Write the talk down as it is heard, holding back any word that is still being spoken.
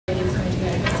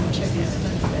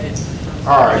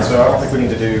All right, so I don't think we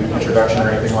need to do introduction or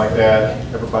anything like that.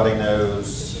 Everybody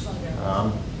knows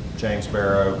I'm James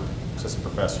Barrow, assistant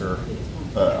professor.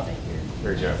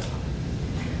 There you go.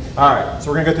 All right,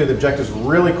 so we're going to go through the objectives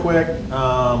really quick.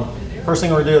 First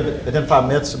thing we're going to do is identify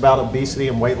myths about obesity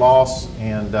and weight loss,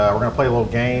 and we're going to play a little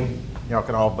game. Y'all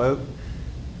can all vote.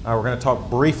 We're going to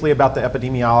talk briefly about the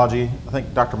epidemiology. I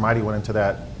think Dr. Mighty went into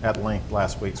that at length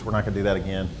last week, so we're not going to do that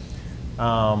again.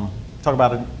 Talk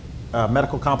about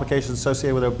medical complications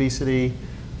associated with obesity.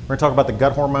 We're going to talk about the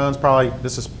gut hormones.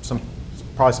 This is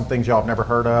probably some things y'all have never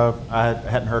heard of. I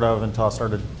hadn't heard of until I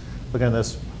started looking at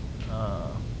this.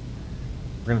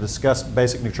 We're going to discuss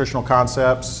basic nutritional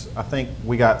concepts. I think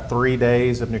we got 3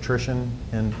 days of nutrition.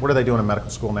 And what are they doing in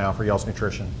medical school now for y'all's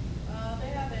nutrition? They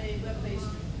have a web-based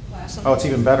class. Oh, it's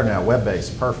even better now,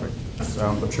 web-based, perfect. So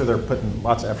I'm sure they're putting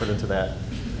lots of effort into that.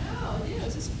 Oh, it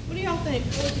is. What do y'all think?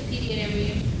 Wikipedia every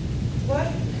year. What?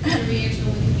 Every year to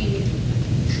Wikipedia.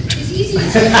 It's easy to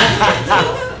say.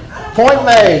 Point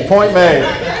made, point made.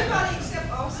 Everybody except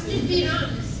Austin. Just being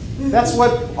honest. That's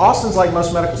what Austin's like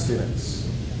most medical students.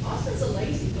 Austin's a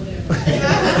lazy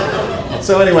whatever.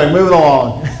 So anyway, moving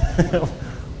along.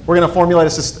 We're going to formulate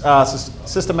a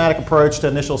systematic approach to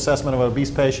initial assessment of an obese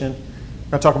patient.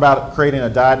 We're going to talk about creating a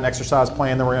diet and exercise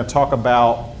plan. Then we're going to talk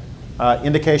about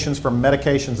indications for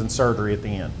medications and surgery at the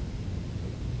end.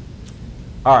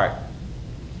 All right.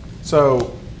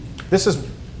 So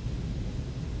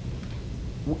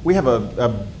we have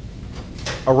a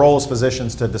role as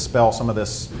physicians to dispel some of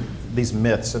these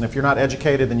myths. And if you're not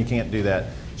educated, then you can't do that.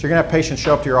 So you're going to have patients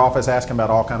show up to your office asking about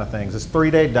all kind of things. This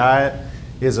 3-day diet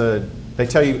they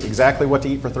tell you exactly what to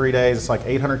eat for 3 days. It's like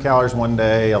 800 calories one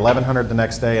day, 1,100 the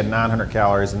next day, and 900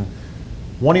 calories. And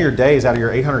one of your days out of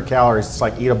your 800 calories, it's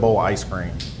like eat a bowl of ice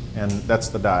cream. And that's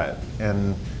the diet.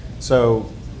 And so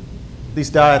these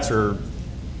diets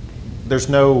there's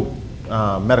no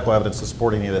medical evidence to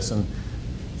support any of this. And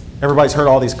everybody's heard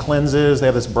all these cleanses. They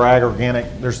have this Bragg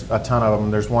Organic. There's a ton of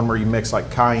them. There's one where you mix like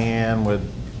cayenne with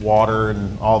water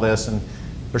and all this, and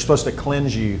they're supposed to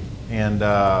cleanse you. And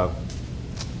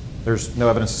there's no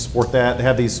evidence to support that. They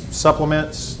have these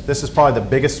supplements. This is probably the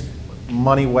biggest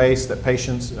money waste that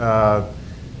patients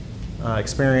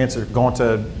experience. Or going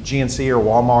to GNC or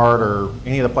Walmart or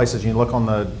any of the places you look on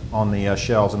the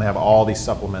shelves, and they have all these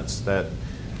supplements that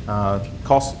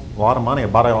cost a lot of money. A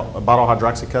bottle of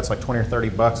hydroxycut's like 20 or 30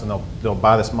 bucks, and they'll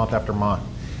buy this month after month.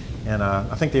 And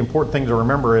I think the important thing to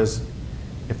remember is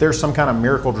if there's some kind of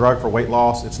miracle drug for weight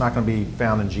loss, it's not going to be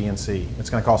found in GNC. It's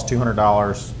going to cost $200,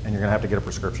 and you're going to have to get a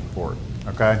prescription for it.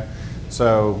 Okay,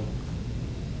 so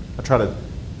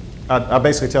I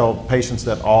basically tell patients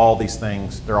that all these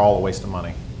things, they're all a waste of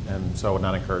money, and so I would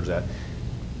not encourage that.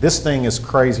 This thing is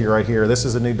crazy right here. This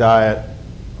is a new diet.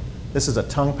 This is a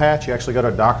tongue patch. You actually go to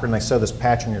a doctor and they sew this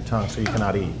patch on your tongue so you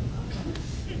cannot eat.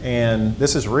 And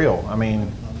this is real. I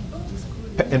mean,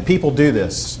 and people do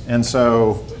this, and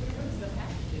so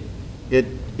it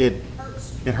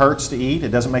hurts to eat. It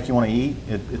doesn't make you want to eat.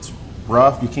 It's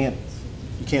rough. You can't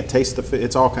taste the food.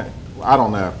 It's all kind of, I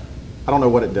don't know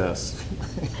what it does.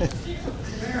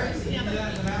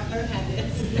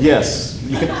 Yes,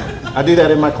 you can. I do that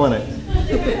in my clinic.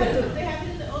 They have it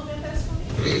in the old one.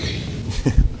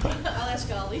 I'll ask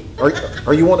Golly.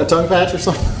 Are you wanting a tongue patch or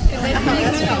something?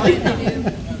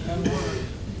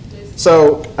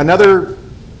 So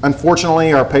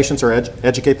unfortunately, our patients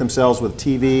educate themselves with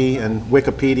TV and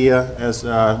Wikipedia, as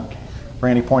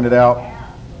Randy pointed out.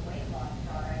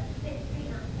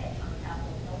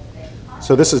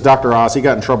 So this is Dr. Oz. He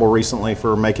got in trouble recently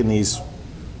for making these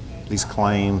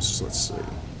claims. Let's see.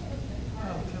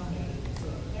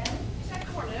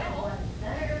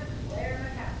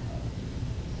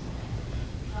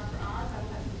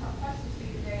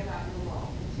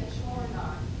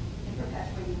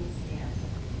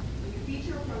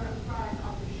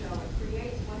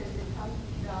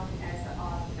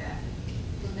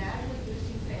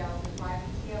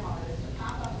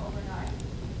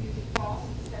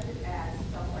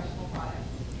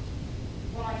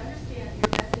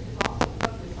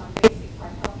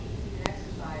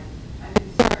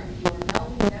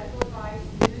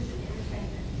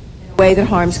 Way that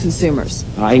harms consumers.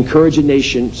 I encourage a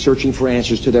nation searching for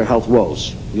answers to their health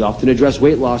woes. We often address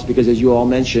weight loss because, as you all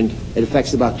mentioned, it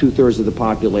affects about 2/3 of the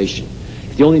population.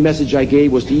 If the only message I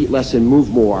gave was to eat less and move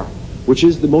more, which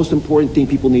is the most important thing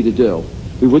people need to do,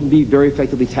 we wouldn't be very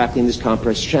effectively tackling this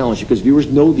complex challenge, because viewers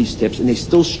know these tips and they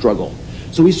still struggle.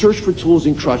 So we search for tools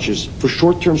and crutches for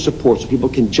short-term support so people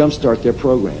can jumpstart their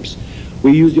programs.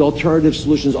 We use the alternative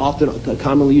solutions often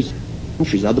commonly used in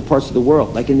countries, other parts of the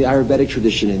world, like in the Ayurvedic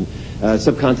tradition and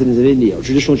subcontinent of India, or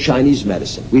traditional Chinese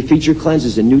medicine. We feature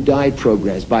cleanses and new diet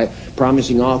programs by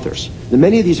promising authors. Now,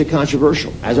 many of these are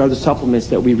controversial, as are the supplements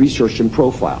that we researched and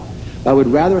profile. I would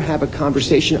rather have a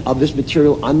conversation of this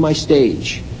material on my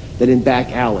stage than in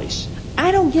back alleys.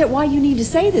 I don't get why you need to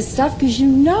say this stuff because you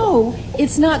know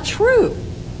it's not true.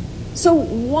 So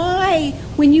why,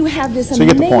 when you have this So you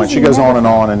get the point. She goes on and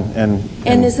on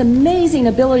and this amazing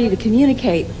ability to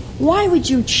communicate, why would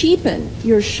you cheapen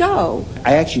your show?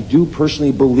 I actually do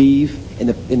personally believe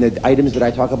in the items that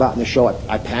I talk about in the show.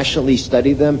 I passionately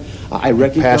study them. I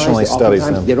recognize passionately that studies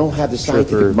oftentimes them. they don't have the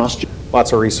scientific muster.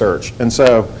 Lots of research. And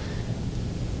so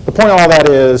the point of all that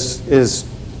is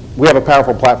we have a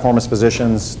powerful platform as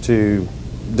physicians to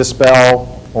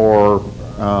dispel or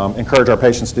encourage our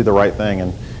patients to do the right thing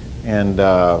and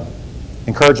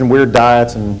encouraging weird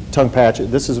diets and tongue patches.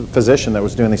 This is a physician that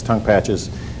was doing these tongue patches.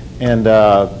 And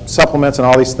supplements and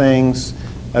all these things,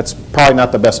 that's probably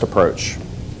not the best approach.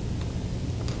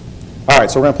 All right,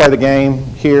 so we're going to play the game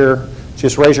here.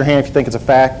 Just raise your hand if you think it's a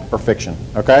fact or fiction,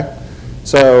 okay?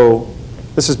 So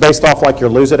this is based off like your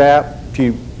Lose It app. If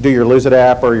you do your Lose It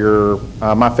app or your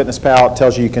MyFitnessPal, it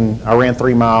tells you I ran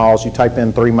 3 miles, you type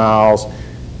in 3 miles,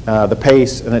 the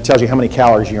pace, and it tells you how many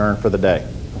calories you earn for the day,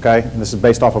 okay? And this is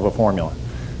based off of a formula.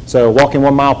 So walking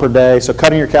 1 mile per day, so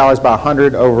cutting your calories by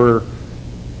 100 over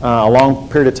a long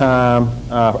period of time,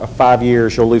 5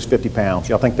 years, you'll lose 50 pounds.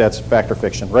 Y'all think that's fact or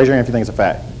fiction? Raise your hand if you think it's a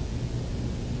fact.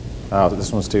 Oh,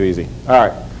 this one's too easy. All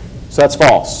right, so that's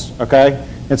false, okay?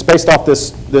 It's based off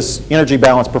this energy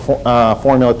balance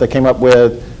formula that they came up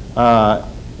with,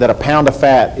 that a pound of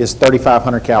fat is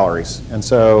 3,500 calories. And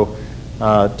so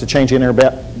to change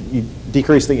you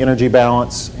decrease the energy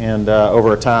balance and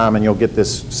over a time, and you'll get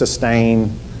this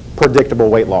sustained, predictable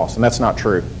weight loss, and that's not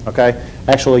true, okay?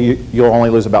 Actually, you'll only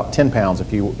lose about 10 pounds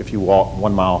if you walk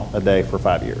 1 mile a day for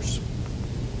 5 years.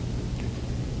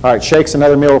 All right, shakes and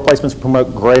other meal replacements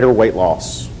promote greater weight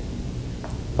loss.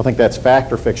 I think that's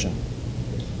fact or fiction.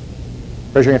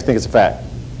 Raise your hand if you think it's a fact.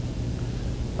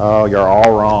 Oh, you're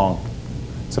all wrong.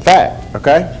 It's a fact,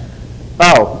 okay?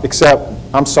 Oh, except,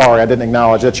 I'm sorry, I didn't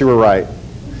acknowledge that you were right.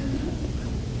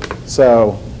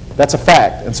 So that's a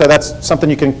fact, and so that's something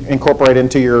you can incorporate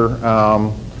into your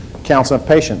counseling of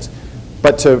patients.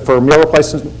 But for meal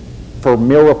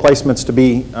replacements to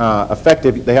be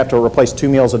effective, they have to replace 2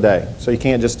 meals a day. So you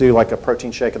can't just do like a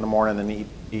protein shake in the morning and then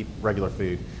eat regular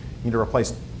food. You need to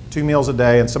replace 2 meals a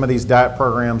day, and some of these diet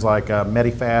programs like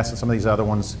MediFast and some of these other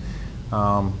ones,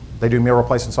 they do meal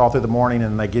replacements all through the morning,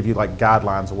 and they give you like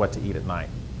guidelines of what to eat at night.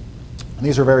 And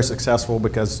these are very successful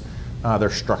because they're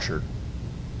structured.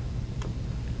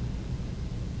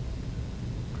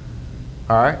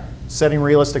 All right, setting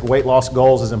realistic weight loss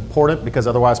goals is important because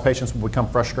otherwise patients will become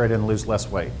frustrated and lose less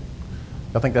weight.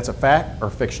 I think that's a fact or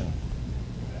fiction?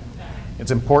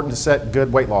 It's important to set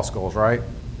good weight loss goals, right?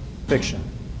 Fiction.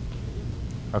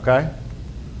 Okay?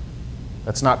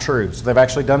 That's not true. So they've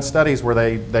actually done studies where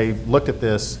they looked at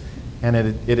this, and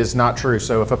it is not true.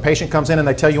 So if a patient comes in and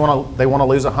they tell you they want to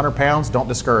lose 100 pounds, don't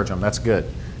discourage them. That's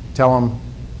good. Tell them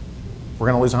we're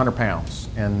going to lose 100 pounds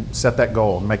and set that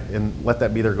goal and let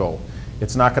that be their goal.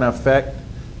 It's not going to affect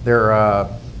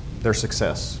their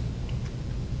success.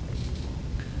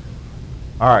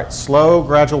 All right, slow,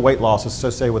 gradual weight loss is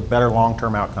associated with better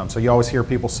long-term outcomes. So you always hear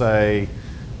people say,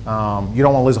 you don't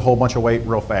want to lose a whole bunch of weight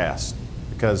real fast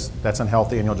because that's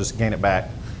unhealthy and you'll just gain it back.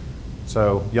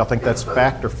 So y'all think that's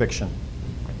fact or fiction?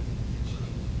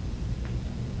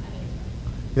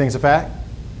 You think it's a fact?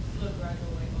 Slow, gradual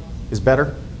weight loss. Is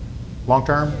better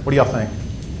long-term? What do y'all think?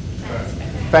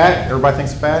 Fact? Everybody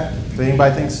thinks fact?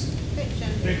 Anybody thinks?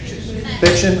 Fiction.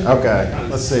 Fiction? Okay,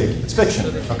 let's see. It's fiction,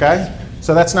 okay?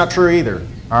 So that's not true either,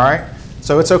 all right?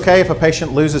 So it's okay if a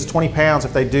patient loses 20 pounds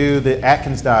if they do the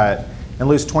Atkins diet and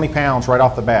lose 20 pounds right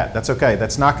off the bat. That's okay.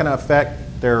 That's not going to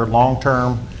affect their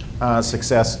long-term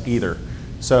success either.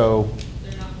 So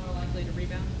They're not more likely to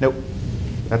rebound? nope.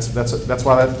 That's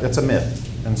why that's a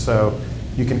myth. And so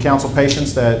you can counsel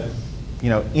patients that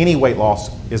any weight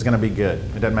loss is going to be good.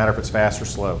 It doesn't matter if it's fast or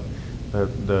slow.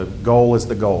 The goal is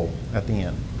the goal at the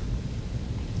end.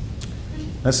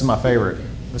 This is my favorite.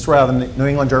 This is right out of the New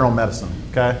England Journal of Medicine,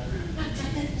 okay?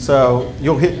 So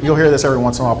you'll hear this every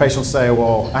once in a while. Patients say,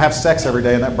 well, I have sex every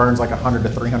day and that burns like 100 to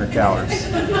 300 calories.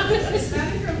 It's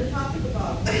not from the top to the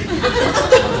bottom.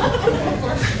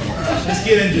 Let's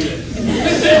get into it.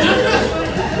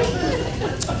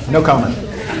 No comment.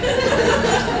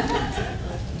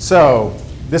 So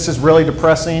this is really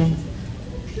depressing.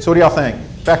 So what do y'all think?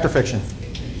 Fact or fiction?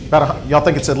 Y'all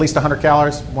think it's at least 100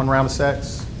 calories, 1 round of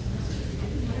sex?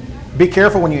 Be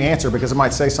careful when you answer because it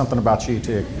might say something about you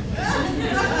too.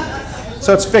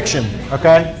 So it's fiction,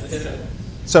 okay?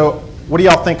 So what do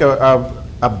y'all think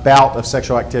a bout of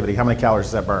sexual activity, how many calories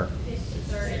does that burn?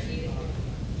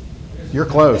 You're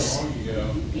close.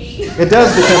 It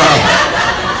does depend on.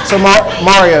 So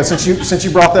Mario, since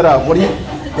you brought that up,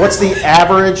 what's the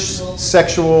average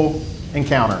sexual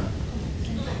encounter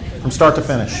from start to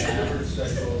finish?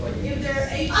 If there are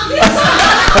 8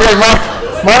 Okay,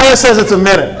 Mario says it's a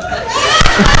minute.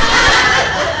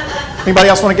 Anybody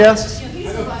else want to guess?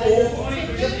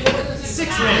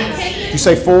 6 minutes. You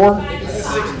say 4?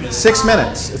 6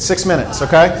 minutes. It's 6 minutes,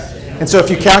 okay? And so if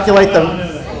you calculate the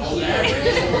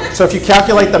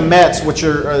METs, which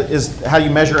is how you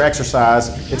measure exercise,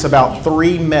 it's about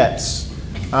 3 METs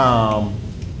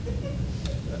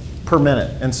per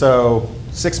minute. And so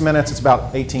 6 minutes, it's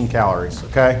about 18 calories,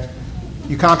 okay?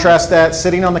 You contrast that,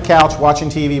 sitting on the couch watching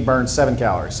TV burns 7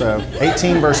 calories. So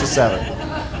 18 versus 7.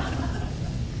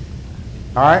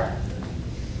 All right?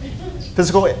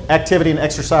 Physical activity and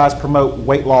exercise promote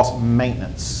weight loss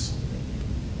maintenance.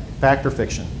 Fact or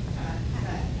fiction?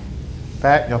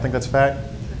 Fact? Y'all think that's fact?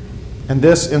 And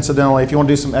this, incidentally, if you want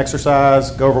to do some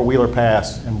exercise, go over Wheeler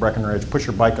Pass in Breckenridge. Push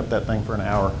your bike up that thing for an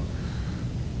hour.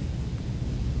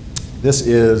 This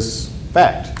is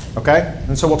fact, okay?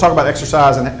 And so we'll talk about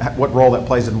exercise and what role that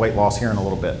plays in weight loss here in a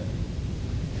little bit.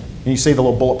 And you see the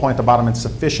little bullet point at the bottom, in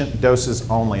sufficient doses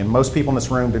only. And most people in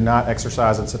this room do not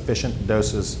exercise in sufficient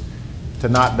doses to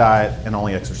not diet and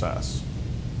only exercise.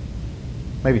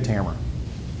 Maybe Tamara.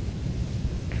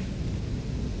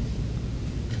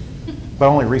 But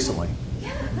only recently.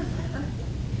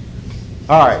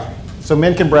 All right, so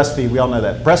men can breastfeed, we all know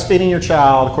that. Breastfeeding your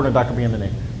child, according to Dr.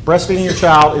 Bienvenu, breastfeeding your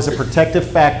child is a protective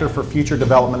factor for future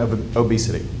development of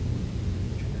obesity.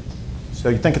 So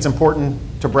you think it's important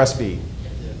to breastfeed?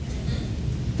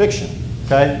 Fiction,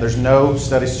 okay? There's no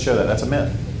studies to show that, that's a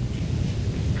myth.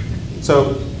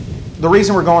 So the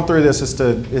reason we're going through this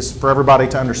is for everybody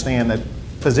to understand that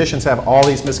physicians have all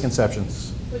these misconceptions.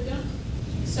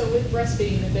 So with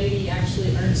breastfeeding, the baby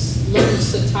actually learns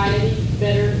satiety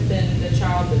better than the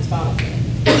child that's bottle fed.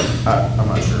 I'm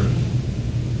not sure.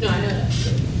 No, I know that.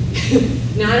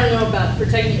 Now, I don't know about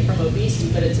protecting it from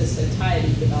obesity, but it's a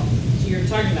satiety development. So you're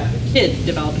talking about the kid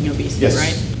developing obesity, Yes.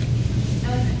 right?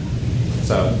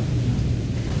 So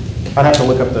I'd have to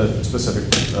look up the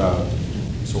specific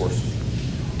source.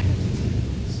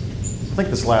 I think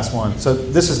this last one. So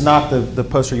this is not the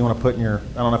poster you want to put in your,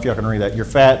 I don't know if y'all can read that. You're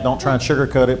fat, don't try and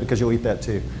sugarcoat it because you'll eat that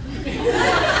too.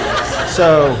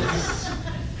 So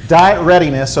diet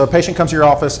readiness, so a patient comes to your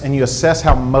office and you assess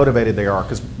how motivated they are,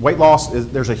 because weight loss,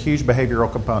 there's a huge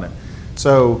behavioral component.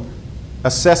 So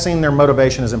assessing their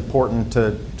motivation is important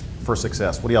for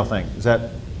success. What do y'all think? Is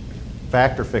that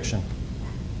fact or fiction?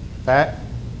 Fact?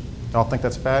 Y'all think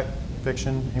that's fact?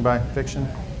 Fiction? Anybody? Fiction?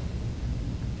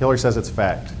 Hillary says it's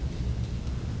fact.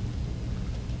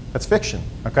 That's fiction,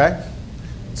 okay?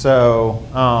 So,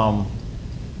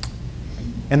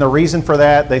 and the reason for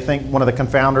that, they think one of the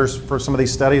confounders for some of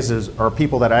these studies are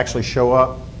people that actually show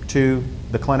up to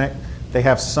the clinic. They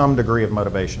have some degree of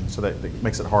motivation, so that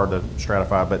makes it hard to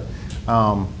stratify. But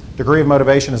degree of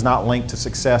motivation is not linked to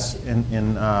success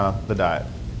in the diet.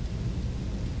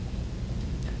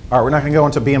 All right, we're not going to go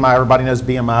into BMI. Everybody knows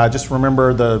BMI. Just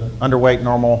remember the underweight,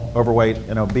 normal, overweight,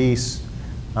 and obese.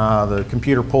 The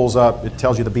computer pulls up, it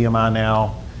tells you the BMI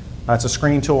now. It's a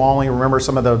screening tool only. Remember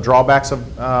some of the drawbacks of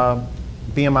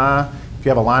BMI. If you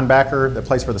have a linebacker that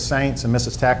plays for the Saints and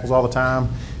misses tackles all the time,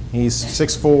 he's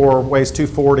 6'4", weighs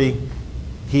 240,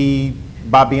 he,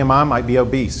 by BMI, might be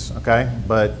obese, okay?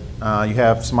 But you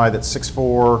have somebody that's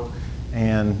 6'4",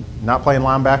 and not playing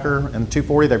linebacker and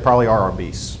 240, they probably are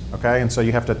obese, okay? And so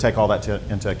you have to take all that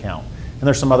into account. And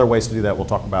there's some other ways to do that we'll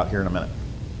talk about here in a minute.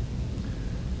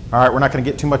 All right, we're not going to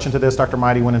get too much into this. Dr.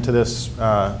 Mighty went into this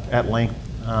at length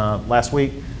last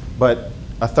week, but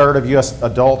a third of U.S.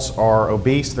 adults are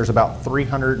obese. There's about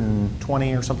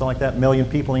 320 or something like that million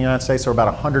people in the United States, so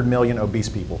about 100 million obese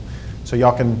people. So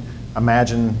y'all can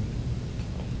imagine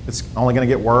it's only going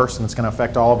to get worse, and it's going to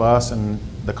affect all of us, and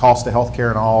the cost of healthcare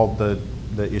and all the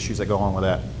issues that go along with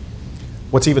that.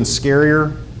 What's even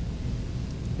scarier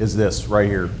is this right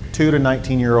here. 2 to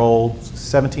 19-year-olds,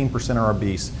 17% are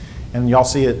obese. And y'all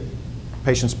see it,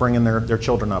 patients bringing their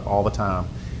children up all the time.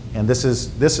 And this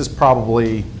is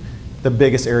probably the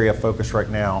biggest area of focus right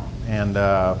now. And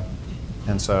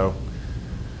so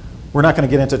we're not going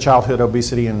to get into childhood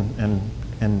obesity and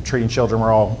treating children.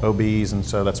 We're all obese, and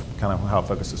so that's kind of how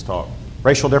focus is taught.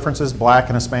 Racial differences, black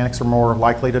and Hispanics are more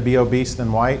likely to be obese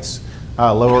than whites.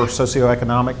 Lower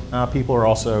socioeconomic people are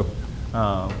also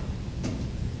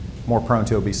more prone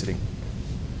to obesity.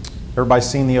 Everybody's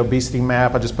seen the obesity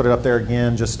map. I just put it up there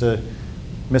again just to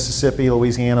Mississippi,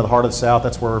 Louisiana, the heart of the South,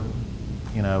 that's where,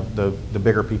 you know, the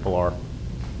bigger people are.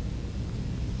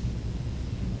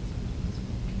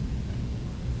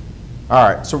 All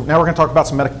right, so now we're going to talk about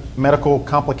some medical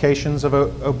complications of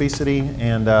obesity,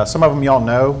 and some of them y'all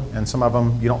know, and some of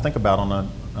them you don't think about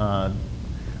on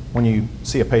when you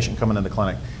see a patient coming into the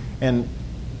clinic. And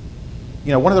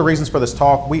you know, one of the reasons for this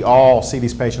talk, we all see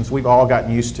these patients. We've all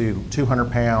gotten used to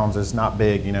 200 pounds is not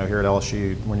big, you know, here at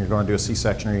LSU when you're going to do a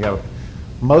C-section or you have.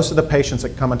 Most of the patients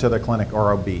that come into the clinic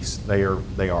are obese. They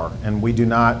are, and we do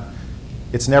not.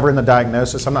 It's never in the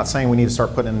diagnosis. I'm not saying we need to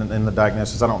start putting in the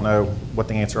diagnosis. I don't know what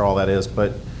the answer to all that is,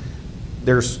 but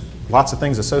there's lots of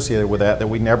things associated with that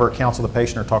we never counsel the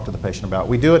patient or talk to the patient about.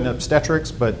 We do it in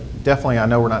obstetrics, but definitely I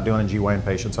know we're not doing it in GYN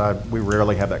patients. We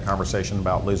rarely have that conversation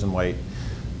about losing weight,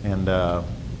 and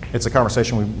it's a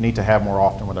conversation we need to have more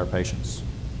often with our patients.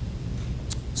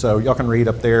 So y'all can read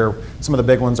up there. Some of the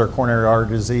big ones are coronary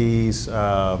artery disease,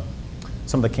 some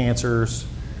of the cancers,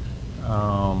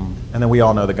 and then we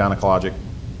all know the gynecologic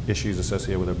issues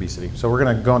associated with obesity. So we're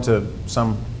going to go into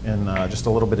some in just a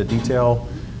little bit of detail.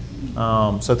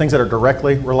 So things that are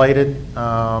directly related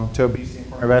to obesity and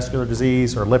coronary vascular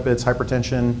disease are lipids,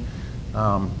 hypertension,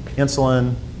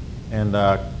 insulin,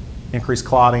 and increased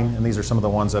clotting, and these are some of the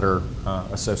ones that are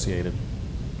associated.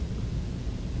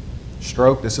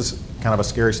 Stroke, this is kind of a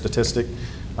scary statistic.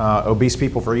 Obese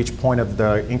people, for each point of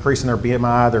the increase in their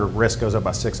BMI, their risk goes up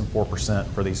by 6 and 4%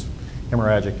 for these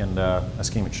hemorrhagic and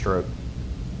ischemic stroke.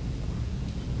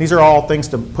 These are all things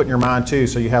to put in your mind too,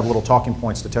 so you have little talking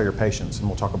points to tell your patients, and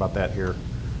we'll talk about that here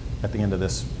at the end of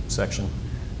this section.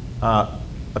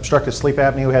 Obstructive sleep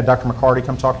apnea, we had Dr. McCarty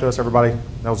come talk to us. Everybody,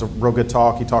 that was a real good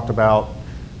talk. He talked about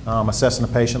assessing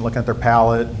the patient, looking at their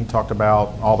palate. He talked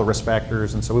about all the risk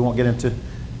factors, and so we won't get into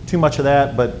too much of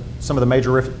that, but some of the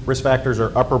major risk factors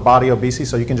are upper body obesity,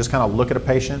 so you can just kind of look at a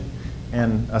patient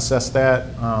and assess that.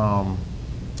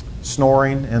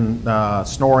 Snoring, and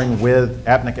snoring with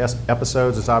apneic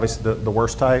episodes is obviously the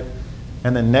worst type.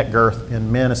 And then neck girth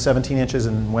in men is 17 inches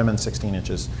and women 16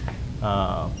 inches.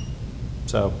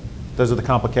 So those are the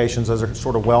complications. Those are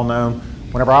sort of well known.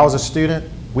 Whenever I was a student,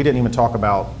 we didn't even talk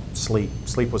about sleep.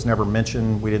 Sleep was never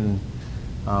mentioned. We didn't,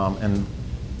 and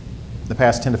the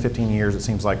past 10 to 15 years, it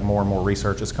seems like more and more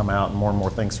research has come out and more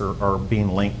things are being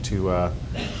linked to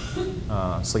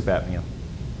sleep apnea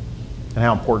and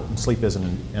how important sleep is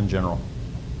in general.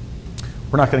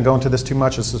 We're not going to go into this too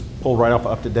much. This is pulled right off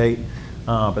Up to Date,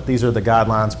 but these are the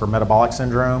guidelines for metabolic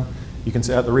syndrome. You can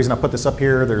see the reason I put this up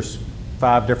here, there's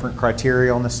 5 different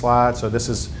criteria on this slide, so this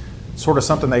is sort of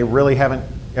something they really haven't,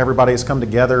 everybody has come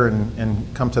together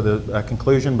and come to the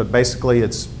conclusion, but basically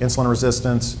it's insulin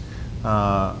resistance,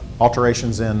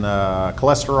 alterations in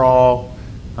cholesterol,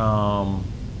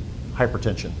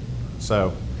 hypertension.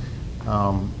 So,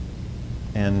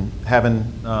 and having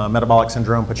metabolic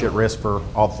syndrome puts you at risk for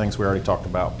all the things we already talked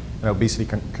about, and obesity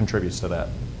contributes to that.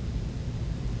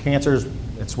 Cancers,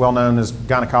 it's well known as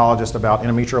gynecologists about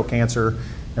endometrial cancer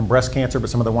and breast cancer, but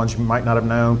some of the ones you might not have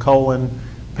known: colon,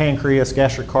 pancreas,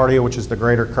 gastric cardia, which is the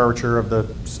greater curvature of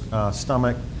the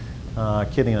stomach,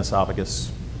 kidney and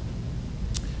esophagus.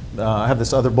 I have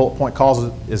this other bullet point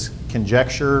cause is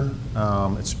conjecture.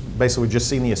 It's basically we've just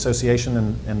seen the association,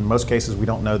 and in most cases we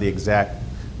don't know the exact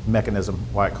mechanism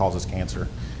why it causes cancer.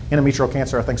 Endometrial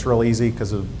cancer I think is real easy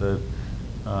because of the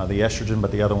estrogen,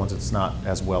 but the other ones it's not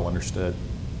as well understood.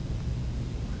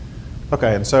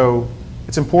 Okay, and so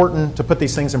it's important to put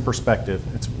these things in perspective.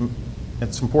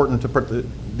 It's important to put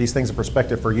these things in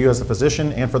perspective for you as the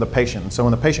physician and for the patient. And so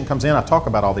when the patient comes in, I talk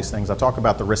about all these things. I talk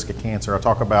about the risk of cancer. I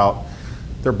talk about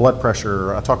their blood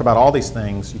pressure. I talk about all these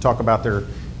things. You talk about you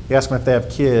ask them if they have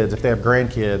kids, if they have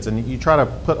grandkids, and you try to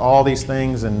put all these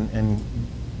things and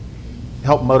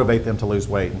help motivate them to lose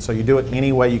weight. And so you do it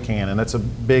any way you can, and that's a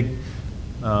big,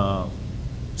 so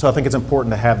I think it's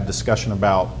important to have a discussion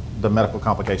about the medical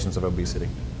complications of obesity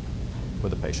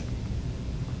with the patient.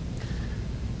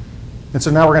 And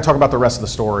so now we're going to talk about the rest of the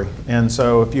story. And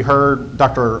so if you heard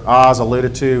Dr. Oz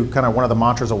alluded to, kind of one of the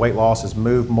mantras of weight loss is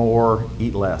move more,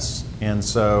 eat less. And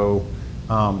so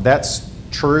that's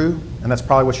true, and that's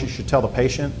probably what you should tell the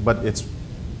patient, but it's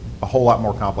a whole lot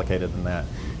more complicated than that.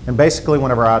 And basically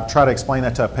whenever I try to explain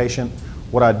that to a patient,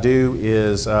 what I do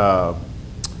is I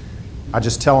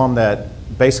just tell them that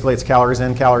basically it's calories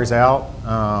in, calories out,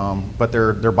 but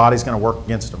their body's going to work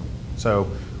against them. So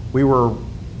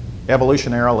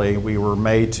evolutionarily, we were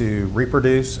made to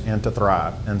reproduce and to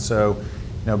thrive. And so,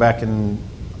 back when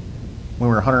we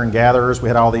were hunter and gatherers, we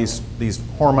had all these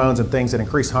hormones and things that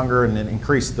increase hunger and then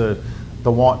increase the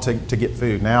want to get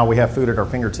food. Now we have food at our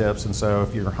fingertips, and so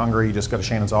if you're hungry, you just go to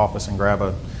Shannon's office and grab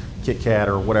a Kit Kat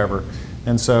or whatever.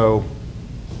 And so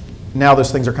now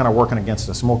those things are kind of working against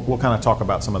us, and we'll kind of talk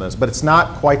about some of those. But it's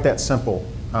not quite that simple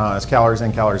as calories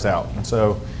in, calories out. And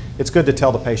so it's good to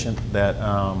tell the patient that,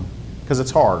 because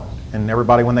it's hard. And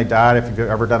everybody, when they diet, if you've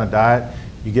ever done a diet,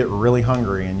 you get really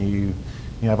hungry, and you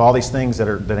have all these things that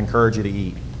encourage you to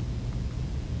eat.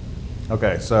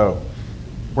 Okay, so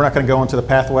we're not going to go into the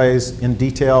pathways in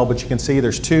detail, but you can see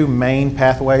there's two main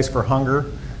pathways for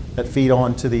hunger that feed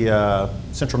onto the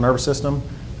central nervous system.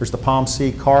 There's the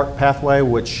POMC CART pathway,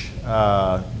 which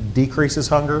decreases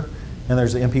hunger, and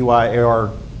there's the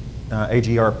AGRP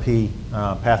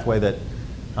pathway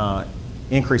that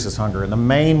increases hunger. And the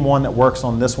main one that works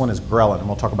on this one is ghrelin, and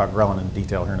we'll talk about ghrelin in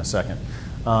detail here in a second.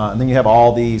 And then you have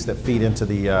all these that feed into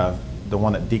the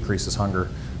one that decreases hunger.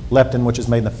 Leptin, which is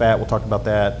made in the fat, we'll talk about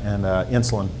that, and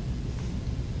insulin.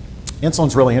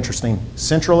 Insulin's really interesting.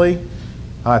 Centrally,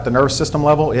 at the nervous system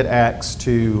level, it acts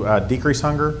to decrease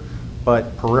hunger,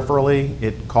 but peripherally,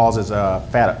 it causes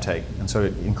fat uptake, and so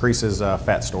it increases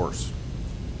fat stores.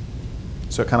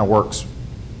 So it kind of works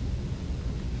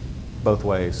both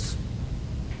ways.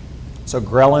 So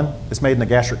ghrelin is made in the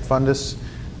gastric fundus.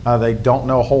 They don't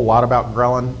know a whole lot about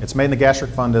ghrelin. It's made in the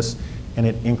gastric fundus, and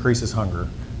it increases hunger.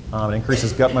 It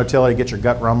increases gut motility, gets your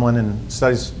gut rumbling, and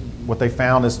studies, what they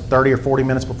found is 30 or 40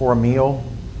 minutes before a meal,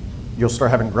 you'll start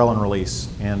having ghrelin release,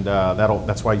 and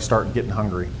that's why you start getting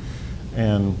hungry.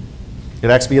 And it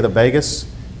acts via the vagus,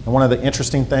 and one of the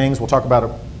interesting things, we'll talk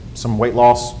about some weight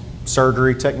loss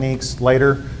surgery techniques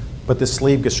later, but this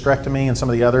sleeve gastrectomy and some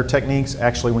of the other techniques,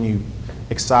 actually when you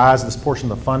excise this portion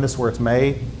of the fundus where it's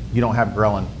made, you don't have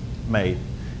ghrelin made.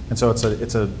 And so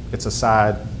it's a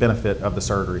side benefit of the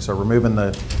surgery. So removing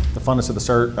the fundus of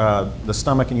the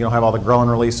stomach, and you don't have all the ghrelin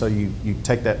release, so you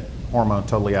take that hormone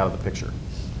totally out of the picture.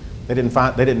 They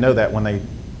didn't know that when they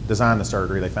designed the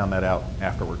surgery. They found that out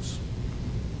afterwards.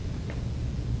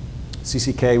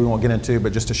 CCK we won't get into,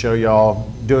 but just to show y'all,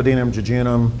 duodenum,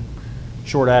 jejunum,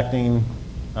 short acting,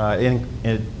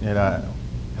 it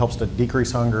helps to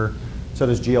decrease hunger. So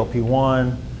does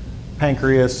GLP-1,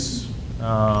 pancreas,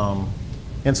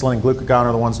 insulin and glucagon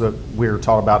are the ones that we were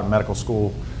taught about in medical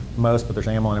school most, but there's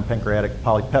amylin and pancreatic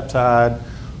polypeptide.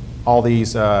 All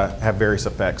these have various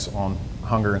effects on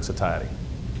hunger and satiety.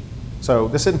 So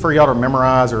this isn't for y'all to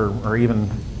memorize or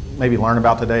even maybe learn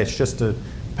about today. It's just to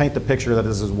paint the picture that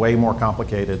this is way more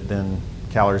complicated than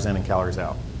calories in and calories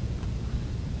out.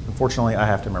 Unfortunately, I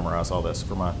have to memorize all this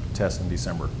for my test in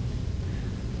December.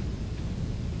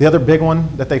 The other big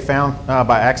one that they found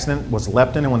by accident was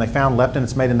leptin, and when they found leptin,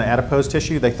 it's made in the adipose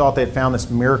tissue. They thought they had found this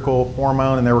miracle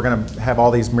hormone, and they were going to have all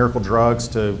these miracle drugs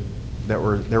that they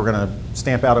were going to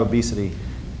stamp out obesity.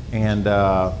 And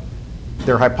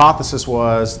their hypothesis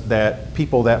was that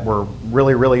people that were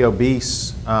really, really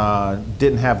obese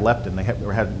didn't have leptin. They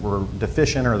were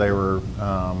deficient, or they were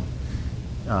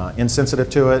insensitive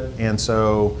to it, and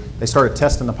so they started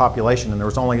testing the population, and there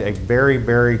was only a very,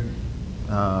 very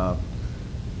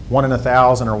 1 in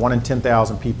 1,000 or 1 in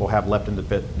 10,000 people have leptin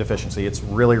deficiency. It's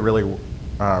really, really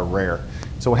rare.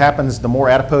 So what happens, the more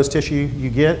adipose tissue you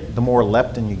get, the more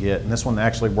leptin you get, and this one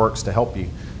actually works to help you.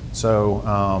 So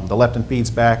the leptin feeds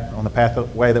back on the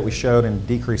pathway that we showed and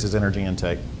decreases energy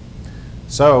intake.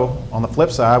 So on the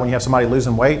flip side, when you have somebody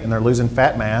losing weight and they're losing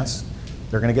fat mass,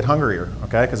 they're going to get hungrier,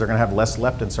 okay? Because they're going to have less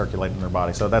leptin circulating in their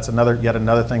body. So that's yet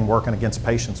another thing working against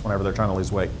patients whenever they're trying to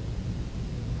lose weight.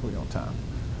 We don't have time.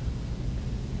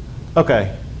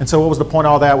 Okay, and so what was the point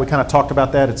of all that? We kind of talked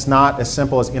about that. It's not as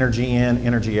simple as energy in,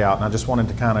 energy out. And I just wanted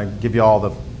to kind of give you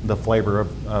all the flavor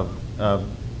of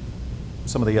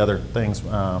some of the other things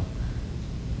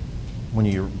when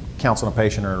you counsel a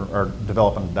patient or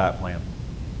developing a diet plan.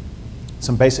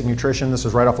 Some basic nutrition. This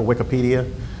is right off of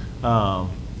Wikipedia.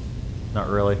 Not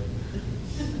really.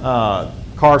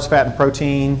 Carbs, fat, and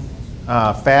protein.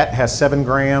 Fat has 7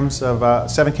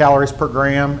 calories per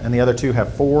gram, and the other two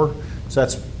have 4. So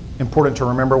that's important to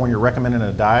remember when you're recommending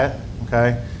a diet,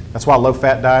 okay? That's why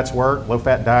low-fat diets work.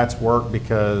 Low-fat diets work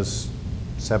because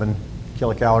 7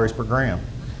 kilocalories per gram.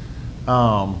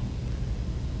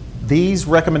 These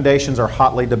recommendations are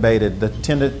hotly debated. The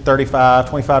 10 to 35,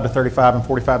 25 to 35, and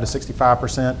 45 to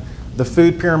 65%. The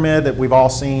food pyramid that we've all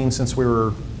seen since we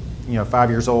were 5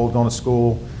 years old going to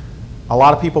school, a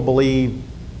lot of people believe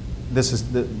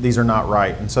these are not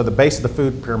right. And so the base of the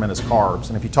food pyramid is carbs.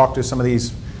 And if you talk to some of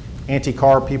these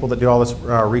anti-carb people that do all this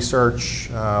research,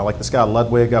 like this guy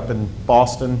Ludwig up in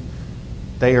Boston,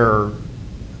 they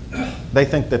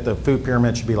think that the food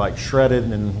pyramid should be like shredded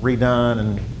and redone,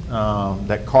 and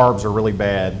that carbs are really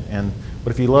bad.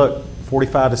 But if you look,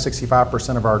 45 to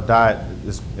 65% of our diet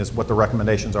is what the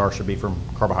recommendations should be from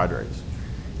carbohydrates.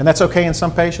 And that's okay in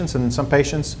some patients, and in some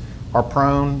patients are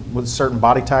prone with certain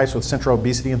body types with central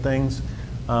obesity and things,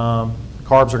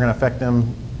 carbs are going to affect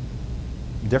them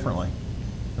differently.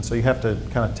 And so you have to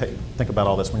kind of think about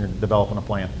all this when you're developing a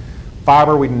plan.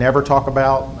 Fiber we never talk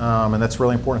about, and that's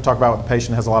really important to talk about. The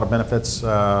patient has a lot of benefits,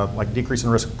 like decreasing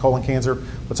the risk of colon cancer,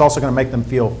 but it's also going to make them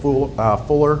feel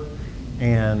fuller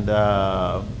and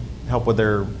help with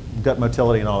their gut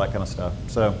motility and all that kind of stuff.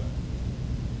 So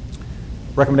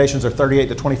recommendations are 38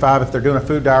 to 25. If they're doing a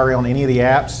food diary on any of the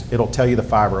apps, it'll tell you the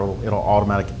fiber. It'll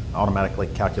automatically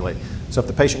calculate. So if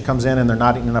the patient comes in and they're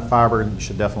not eating enough fiber, you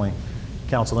should definitely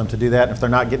counsel them to do that. And if they're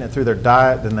not getting it through their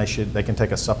diet, then they can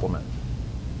take a supplement.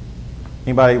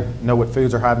 Anybody know what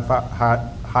foods are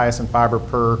highest in fiber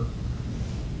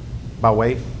by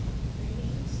weight?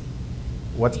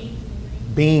 What?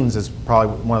 Beans is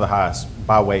probably one of the highest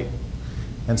by weight.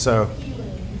 And so,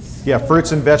 yeah,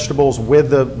 fruits and vegetables with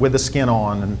the skin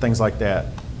on and things like that.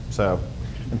 So,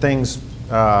 and things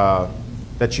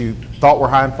that you thought were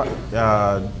high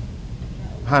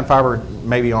in fiber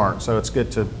maybe aren't. So it's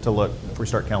good to look before you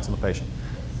start counseling the patient.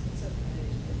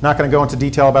 Not going to go into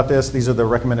detail about this. These are the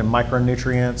recommended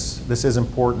micronutrients. This is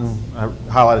important. I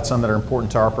highlighted some that are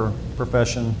important to our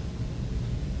profession.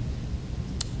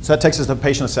 So that takes us to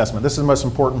patient assessment. This is the most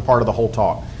important part of the whole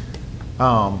talk.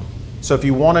 So if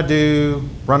you want to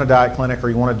run a diet clinic or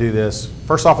you want to do this,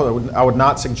 first off, I would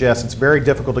not suggest, it's very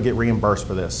difficult to get reimbursed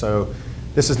for this. So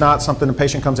this is not something the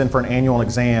patient comes in for an annual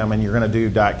exam and you're going to do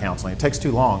diet counseling. It takes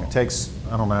too long. It takes,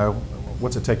 I don't know,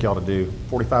 what's it take y'all to do?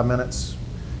 45 minutes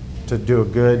to do a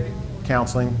good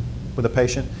counseling with a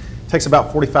patient? It takes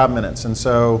about 45 minutes. And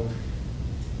so,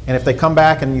 and if they come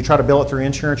back and you try to bill it through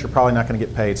insurance, you're probably not going to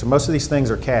get paid. So most of these things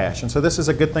are cash. And so this is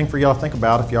a good thing for y'all to think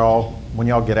about if when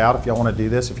y'all get out, if y'all want to do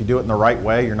this. If you do it in the right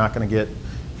way, you're not going to get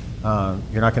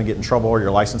in trouble or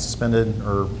your license suspended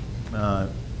or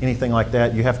anything like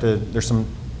that. You have to, there's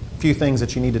few things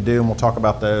that you need to do, and we'll talk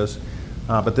about those.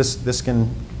 But this can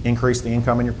increase the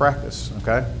income in your practice,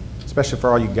 okay? Especially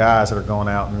for all you guys that are going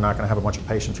out and not going to have a bunch of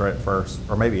patients right at first,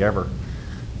 or maybe ever.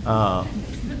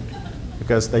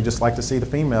 Because they just like to see the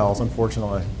females,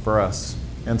 unfortunately, for us.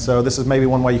 And so this is maybe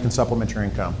one way you can supplement your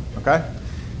income, okay?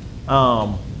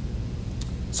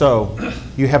 So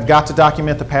you have got to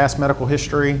document the past medical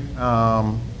history,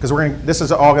 because this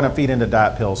is all going to feed into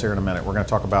diet pills here in a minute. We're going to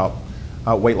talk about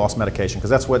weight loss medication,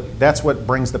 because that's what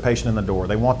brings the patient in the door.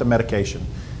 They want the medication.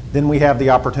 Then we have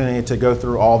the opportunity to go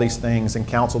through all these things and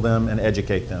counsel them and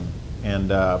educate them. And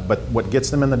but what gets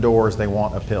them in the door is they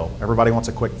want a pill. Everybody wants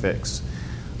a quick fix.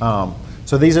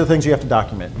 So these are the things you have to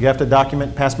document. You have to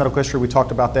document past medical history. We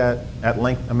talked about that at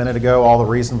length a minute ago, all the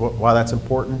reasons why that's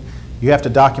important. You have to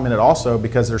document it also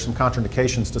because there's some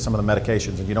contraindications to some of the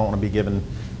medications, and you don't want to be giving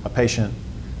a patient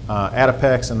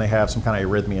Adipex and they have some kind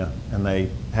of arrhythmia and they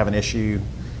have an issue.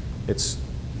 It's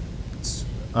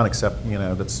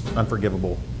unacceptable, that's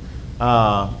unforgivable.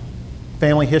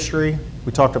 Family history,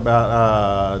 we talked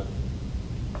about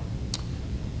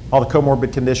all the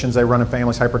comorbid conditions they run in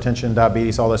families, hypertension,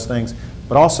 diabetes, all those things.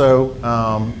 But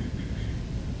also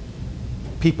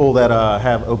people that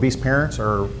have obese parents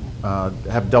or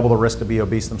have double the risk to be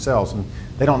obese themselves. And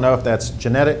they don't know if that's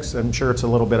genetics. I'm sure it's a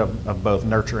little bit of both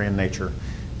nurture and nature.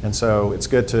 And so it's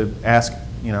good to ask,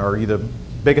 are you the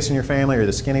biggest in your family or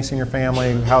the skinniest in your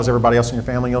family? How's everybody else in your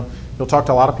family? You'll talk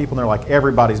to a lot of people and they're like,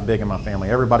 everybody's big in my family.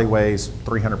 Everybody weighs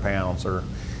 300 pounds. So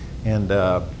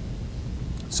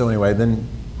anyway, then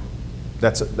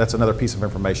that's another piece of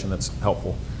information that's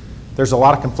helpful. There's a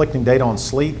lot of conflicting data on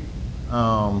sleep.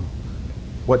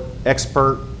 What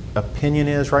expert opinion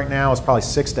is right now is probably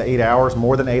 6 to 8 hours.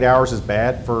 More than 8 hours is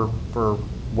bad for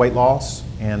weight loss,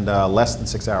 and less than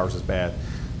 6 hours is bad.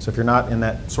 So if you're not in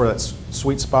that sort of that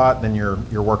sweet spot, then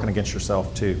you're working against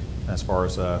yourself too, as far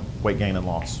as weight gain and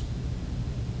loss.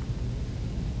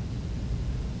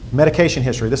 Medication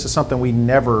history. This is something we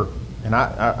never, and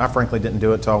I frankly didn't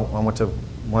do it until I went to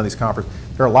one of these conferences.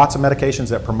 There are lots of medications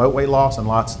that promote weight loss and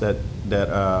lots that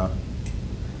I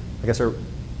guess are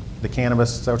the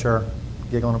cannabis. Is that what you're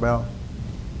giggling about?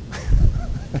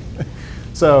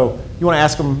 So you want to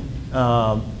ask them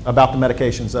about the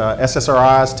medications.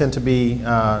 SSRIs tend to be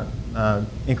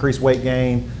increased weight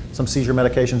gain. Some seizure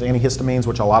medications, antihistamines,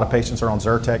 which a lot of patients are on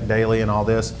Zyrtec daily and all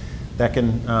this, that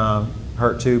can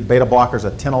hurt too. Beta blockers,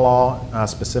 atenolol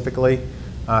specifically,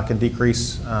 can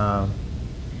decrease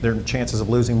their chances of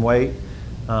losing weight.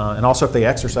 And also if they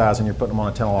exercise and you're putting them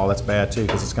on atenolol, that's bad too,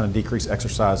 because it's going to decrease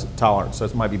exercise tolerance. So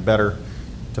it might be better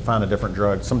to find a different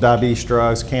drug. Some diabetes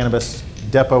drugs, cannabis,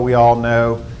 Depo we all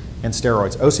know, and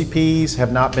steroids. OCPs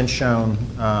have not been shown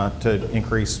to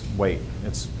increase weight.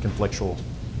 It's conflictual.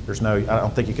 I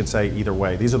don't think you can say either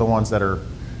way. These are the ones that are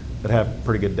that have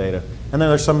pretty good data. And then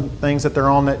there's some things that they're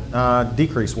on that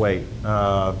decrease weight.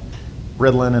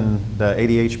 Ritalin and the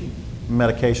ADHD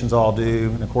medications all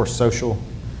do, and of course social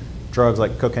drugs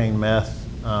like cocaine, meth.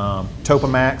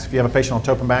 Topamax, if you have a patient on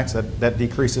Topamax, that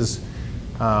decreases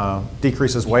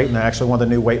weight, and actually one of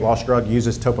the new weight loss drugs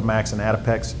uses Topamax and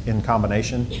Adipex in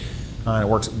combination. And it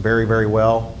works very, very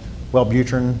well.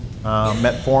 Wellbutrin,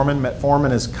 metformin.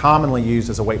 Metformin is commonly used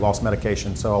as a weight loss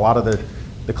medication, so a lot of the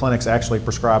clinics actually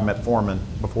prescribe metformin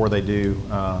before they do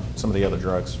some of the other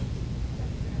drugs.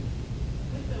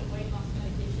 With the weight loss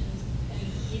medications and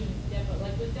even Depo,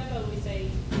 like with Depo, we say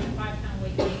 5-pound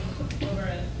weight gain over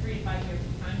a 3 to 5 year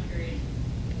time period.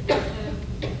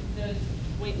 Those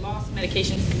weight loss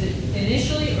medications, is it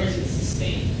initially or is it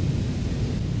sustained?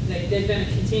 Like they're going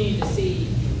to continue to see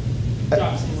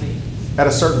drops in weight. At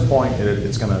a certain point,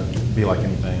 it's going to be like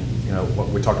anything. You know, what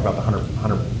we talked about, the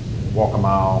 100 walk a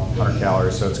mile, 100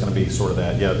 calories, so it's going to be sort of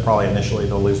that. Yeah, probably initially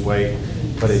they'll lose weight,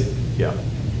 but yeah,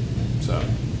 so.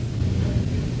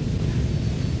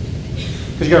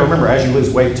 Because you got to remember, as you lose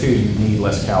weight too, you need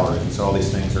less calories, and so all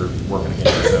these things are working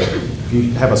against you. So if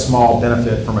you have a small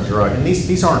benefit from a drug, and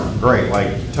these aren't great, like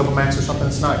Topamax or something,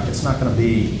 it's not going to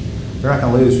be, they're not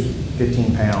going to lose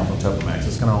 15 pounds on Topamax.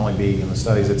 It's going to only be, in the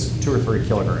studies, it's 2 or 3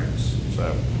 kilograms.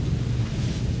 So.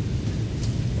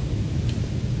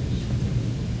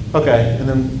 Okay, and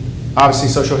then obviously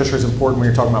social history is important when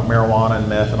you're talking about marijuana and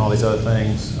meth and all these other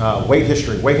things. Weight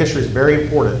history. Weight history is very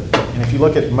important. And if you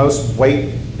look at most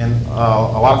weight, and a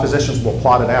lot of physicians will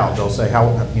plot it out. They'll say,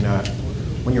 how, you know,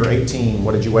 when you were 18,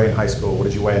 what did you weigh in high school? What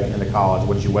did you weigh at the end of college?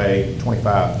 What did you weigh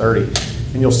 25, 30?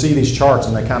 And you'll see these charts,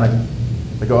 and they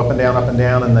go up and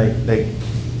down, and they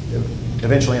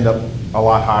eventually end up a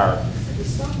lot higher. Like the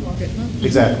stock market, huh?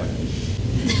 Exactly.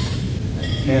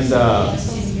 And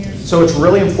so it's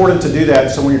really important to do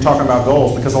that. So when you're talking about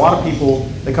goals, because a lot of people,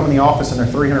 they come in the office and they're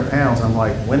 300 pounds, and I'm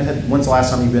like, when's the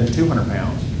last time you've been 200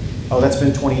 pounds? Oh, that's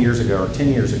been 20 years ago or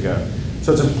 10 years ago.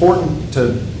 So it's important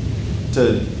to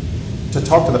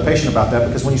talk to the patient about that,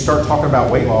 because when you start talking about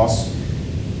weight loss,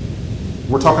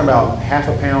 we're talking about half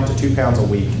a pound to 2 pounds a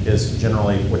week is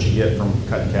generally what you get from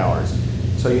cutting calories.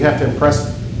 So you have to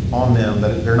impress on them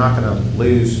that they're not going to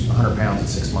lose 100 pounds in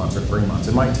 6 months or 3 months.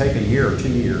 It might take a year or 2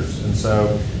 years. And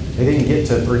so they didn't get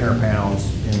to 300 pounds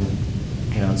in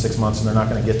 6 months, and they're not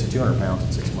going to get to 200 pounds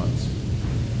in 6 months.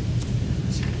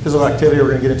 Physical activity, we're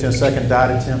going to get into in a second.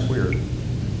 Diet attempts, weird.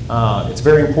 It's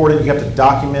very important. You have to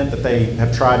document that they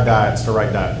have tried diets to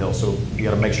write diet pills. So you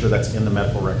got to make sure that's in the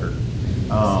medical record.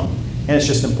 And it's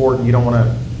just important. You don't want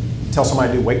to tell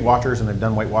somebody to do Weight Watchers and they've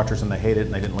done Weight Watchers and they hate it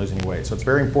and they didn't lose any weight. So it's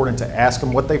very important to ask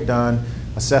them what they've done,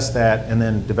 assess that, and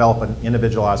then develop an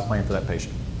individualized plan for that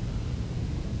patient.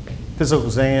 Physical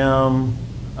exam,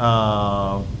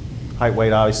 height,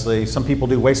 weight, obviously. Some people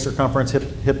do waist circumference,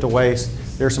 hip to waist.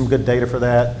 There's some good data for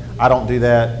that. I don't do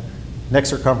that. Neck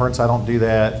circumference, I don't do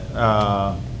that.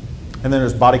 And then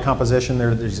there's body composition.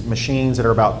 There's machines that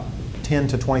are about $10,000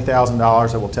 to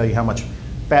 $20,000 that will tell you how much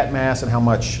fat mass and how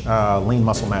much lean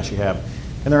muscle mass you have.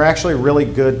 And they're actually really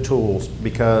good tools,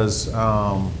 because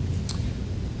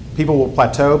people will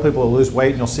plateau, people will lose weight,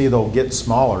 and you'll see they'll get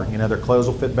smaller. You know, their clothes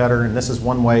will fit better, and this is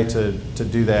one way to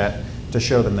do that, to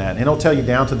show them that. And it'll tell you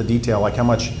down to the detail, like how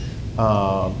much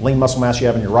lean muscle mass you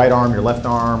have in your right arm, your left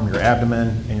arm, your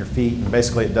abdomen, and your feet. And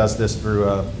basically it does this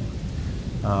through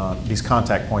these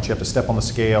contact points. You have to step on the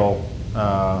scale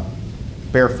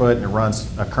barefoot, and it runs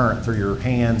a current through your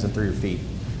hands and through your feet.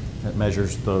 It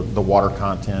measures the water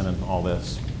content and all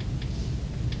this.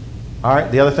 All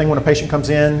right, the other thing when a patient comes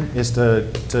in is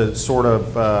to sort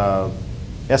of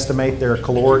estimate their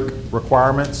caloric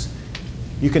requirements.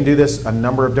 You can do this a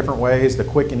number of different ways. The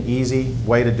quick and easy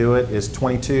way to do it is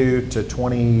 22 to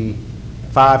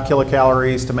 25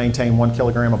 kilocalories to maintain 1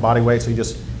 kilogram of body weight. So you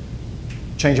just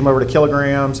change them over to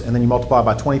kilograms, and then you multiply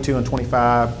by 22 and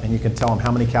 25, and you can tell them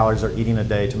how many calories they're eating a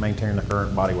day to maintain their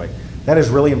current body weight. That is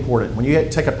really important. When you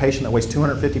take a patient that weighs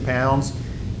 250 pounds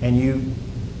and you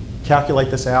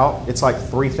calculate this out, it's like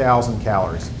 3,000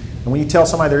 calories. And when you tell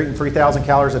somebody they're eating 3,000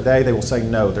 calories a day, they will say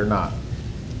no, they're not.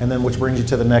 And then which brings you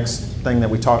to the next thing that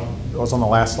was on the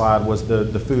last slide, was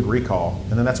the food recall.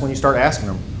 And then that's when you start asking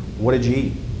them, what did you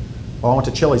eat? Well, I went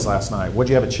to Chili's last night. What'd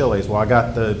you have at Chili's? Well,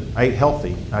 I ate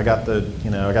healthy. I got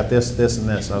this, and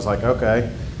this. I was like,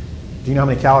 okay. Do you know how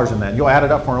many calories in that? And you'll add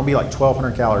it up for them. It'll be like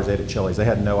 1,200 calories they ate at Chili's. They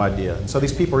had no idea. And so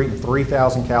these people are eating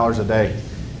 3,000 calories a day.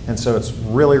 And so it's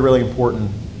really, really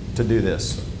important to do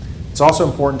this. It's also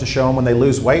important to show them when they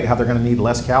lose weight how they're going to need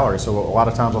less calories. So a lot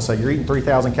of times I'll say, you're eating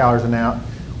 3,000 calories an hour.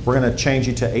 We're going to change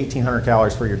you to 1,800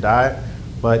 calories for your diet.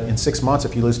 But in 6 months,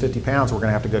 if you lose 50 pounds, we're going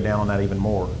to have to go down on that even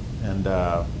more. And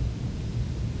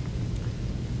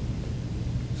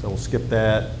So we'll skip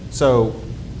that. So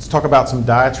let's talk about some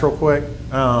diets real quick.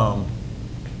 There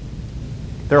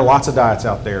are lots of diets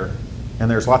out there, and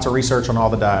there's lots of research on all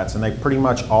the diets, and they pretty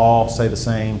much all say the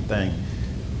same thing.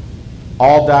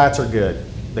 All diets are good.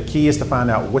 The key is to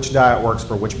find out which diet works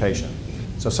for which patient.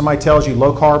 So if somebody tells you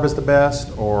low carb is the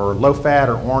best, or low fat,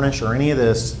 or Ornish, or any of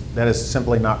this, that is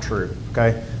simply not true,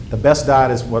 okay? The best diet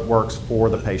is what works for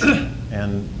the patient.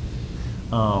 And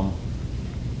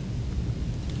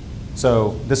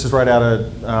so this is right out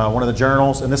of one of the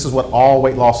journals, and this is what all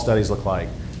weight loss studies look like.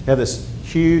 You have this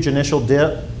huge initial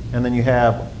dip, and then you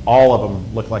have all of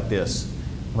them look like this.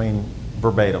 I mean,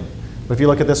 verbatim. But if you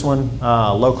look at this one,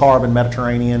 low carb and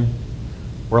Mediterranean,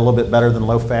 we're a little bit better than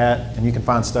low fat, and you can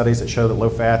find studies that show that low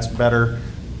fat's better.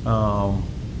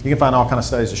 You can find all kinds of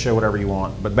studies to show whatever you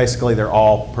want, but basically they're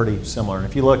all pretty similar. And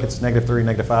if you look, it's -3,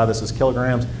 -5, this is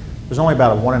kilograms. There's only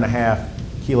about a 1.5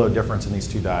 kilo difference in these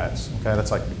two diets. Okay,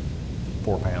 that's like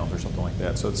 4 pounds or something like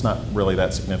that, so it's not really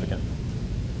that significant.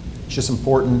 It's just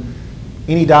important.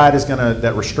 Any diet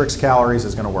that restricts calories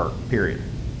is gonna work, period.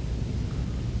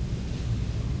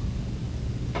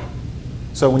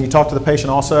 So when you talk to the patient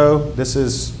also, this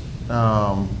is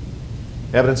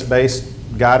evidence-based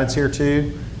guidance here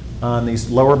too. On these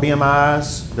lower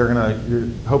BMIs, you're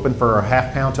hoping for a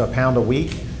 ½ pound to a pound a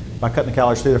week by cutting the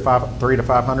calories 3 to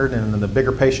 500, and then the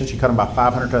bigger patients, you cut them by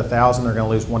 500 to 1,000, they're gonna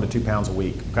lose 1 to 2 pounds a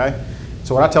week, okay?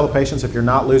 So what I tell the patients, if you're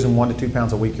not losing 1 to 2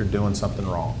 pounds a week, you're doing something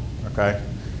wrong, okay?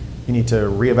 You need to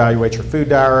reevaluate your food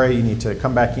diary, you need to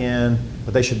come back in,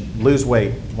 but they should lose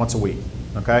weight once a week,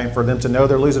 okay? For them to know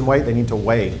they're losing weight, they need to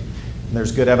weigh. And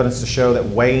there's good evidence to show that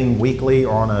weighing weekly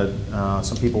or on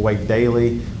some people weigh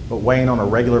daily, but weighing on a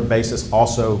regular basis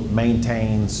also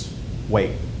maintains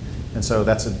weight. And so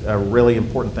that's a really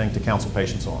important thing to counsel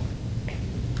patients on.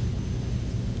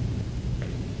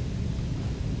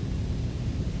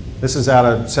 This is out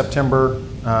of September,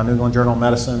 New England Journal of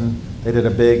Medicine. They did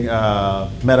a big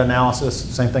meta-analysis,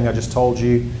 same thing I just told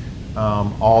you.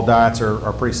 All diets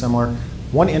are pretty similar.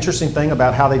 One interesting thing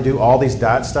about how they do all these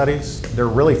diet studies, they're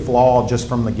really flawed just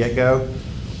from the get-go.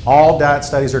 All diet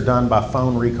studies are done by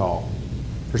phone recall.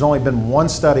 There's only been one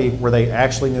study where they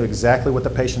actually knew exactly what the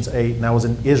patients ate, and that was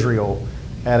in Israel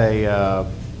at a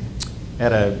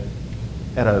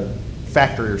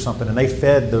factory or something, and they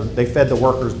fed the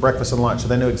workers breakfast and lunch, so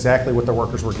they knew exactly what the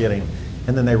workers were getting.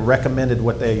 And then they recommended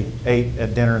what they ate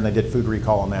at dinner, and they did food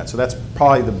recall on that. So that's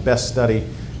probably the best study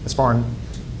as far as.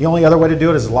 The only other way to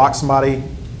do it is lock somebody.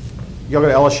 Y'all go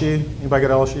to LSU? Anybody go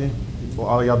to LSU? Well,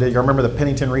 all y'all did. Y'all remember the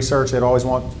Pennington research? They'd always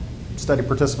want study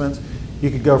participants.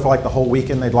 You could go for like the whole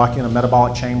weekend. They'd lock you in a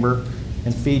metabolic chamber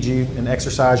and feed you and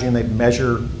exercise you, and they'd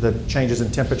measure the changes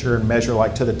in temperature and measure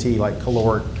like to the T, like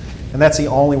caloric. And that's the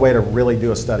only way to really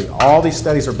do a study. All these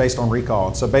studies are based on recall.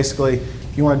 And so basically,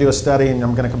 if you want to do a study, and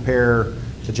I'm going to compare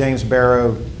the James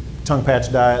Barrow tongue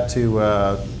patch diet to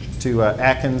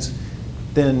Atkins,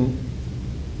 then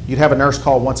you'd have a nurse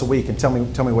call once a week and tell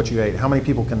me what you ate. How many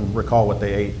people can recall what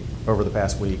they ate over the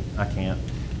past week? I can't.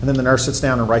 And then the nurse sits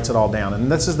down and writes it all down.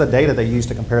 And this is the data they use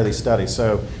to compare these studies.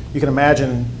 So you can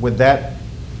imagine, with that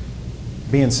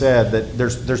being said, that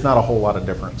there's not a whole lot of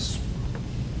difference.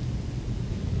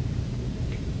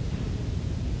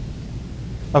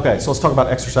 Okay, so let's talk about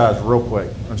exercise real quick.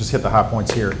 I'll just hit the high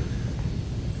points here.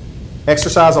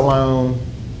 Exercise alone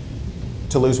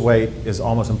to lose weight is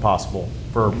almost impossible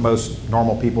for most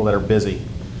normal people that are busy.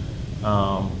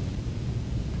 You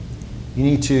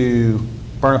need to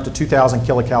burn up to 2,000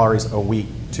 kilocalories a week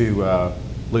to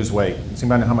lose weight. Does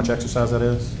anybody know how much exercise that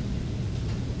is?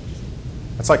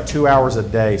 That's like 2 hours a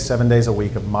day, 7 days a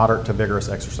week of moderate to vigorous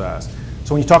exercise.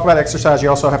 So when you talk about exercise, you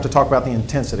also have to talk about the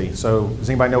intensity. So does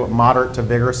anybody know what moderate to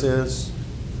vigorous is?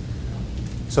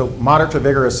 So moderate to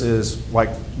vigorous is like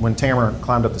when Tamara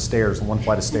climbed up the stairs, the one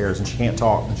flight of stairs, and she can't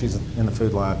talk, and she's in the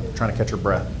food line trying to catch her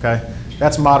breath, okay?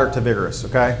 That's moderate to vigorous,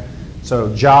 okay?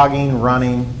 So jogging,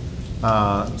 running.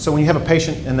 So when you have a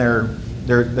patient and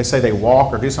they say they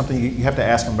walk or do something, you have to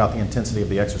ask them about the intensity of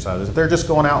the exercises. If they're just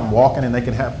going out and walking and they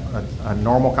can have a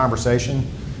normal conversation,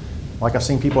 like I've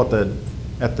seen people at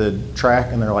the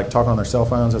track and they're like talking on their cell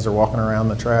phones as they're walking around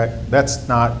the track, that's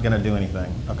not gonna do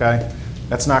anything, okay?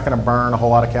 That's not gonna burn a whole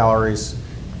lot of calories.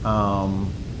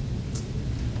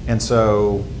 And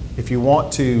so if you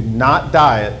want to not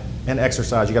diet and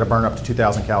exercise, you gotta burn up to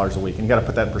 2,000 calories a week, and you gotta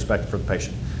put that in perspective for the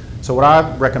patient. So what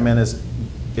I recommend is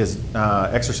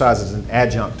exercise as an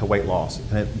adjunct to weight loss,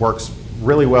 and it works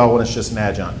really well when it's just an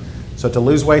adjunct. So to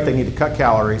lose weight, they need to cut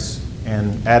calories,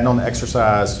 and adding on the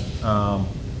exercise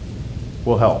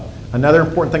will help. Another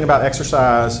important thing about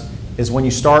exercise is when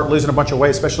you start losing a bunch of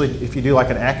weight, especially if you do like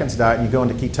an Atkins diet and you go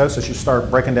into ketosis, you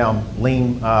start breaking down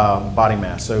lean body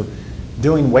mass. So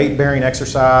doing weight-bearing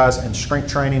exercise and strength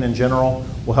training in general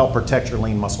will help protect your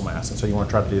lean muscle mass, and so you want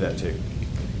to try to do that too.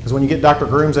 Because when you get Dr.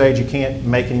 Groom's age, you can't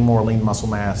make any more lean muscle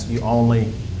mass. You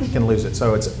only can lose it.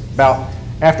 So it's about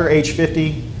after age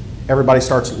 50, everybody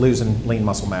starts losing lean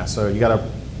muscle mass. So you got to,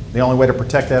 the only way to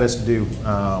protect that is to do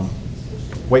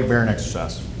weight-bearing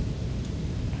exercise.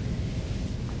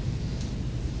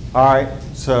 All right,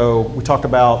 so we talked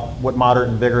about what moderate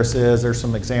and vigorous is. There's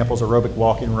some examples: aerobic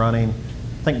walking, running.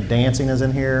 I think dancing is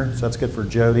in here, so that's good for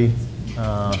Jody.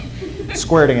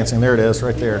 Square dancing, there it is,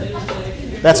 right there.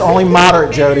 That's only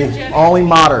moderate, Jody. Only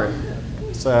moderate.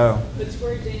 So. But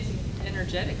square dancing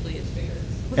energetically is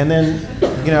vigorous. And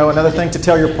then, you know, another thing to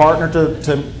tell your partner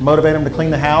to motivate them to clean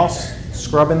the house: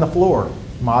 scrubbing the floor.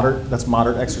 Moderate. That's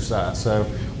moderate exercise. So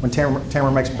when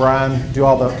Tamara makes Brian do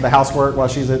all the housework while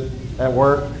she's at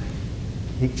work,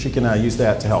 she can use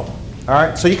that to help. All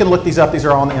right, so you can look these up. These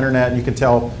are all on the internet, and you can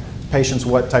tell patients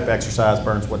what type of exercise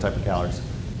burns what type of calories.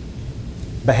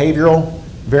 Behavioral,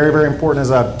 very, very important,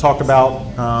 as I've talked about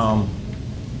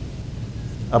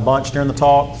a bunch during the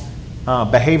talk.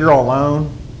 Behavioral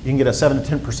alone, you can get a 7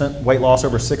 to 10% weight loss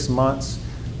over 6 months,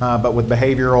 but with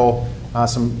behavioral,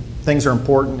 some things are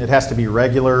important. It has to be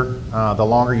regular. The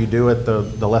longer you do it,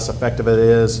 the less effective it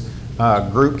is.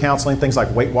 Group counseling, things like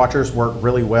Weight Watchers work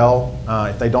really well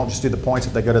if they don't just do the points,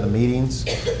 if they go to the meetings.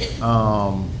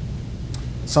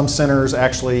 Some centers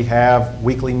actually have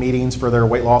weekly meetings for their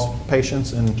weight loss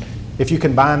patients, and if you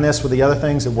combine this with the other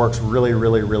things, it works really,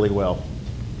 really, really well.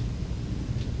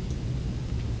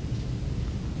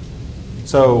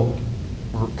 So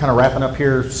we're kind of wrapping up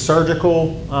here.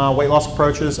 Surgical weight loss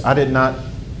approaches. I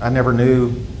never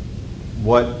knew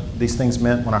what these things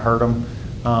meant when I heard them.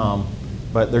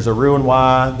 But there's a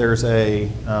Roux-en-Y, there's a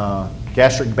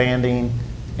gastric banding,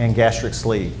 and gastric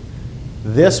sleeve.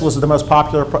 This was the most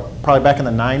popular probably back in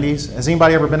the 90s. Has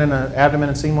anybody ever been in an abdomen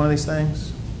and seen one of these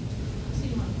things? I've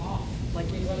seen one off, like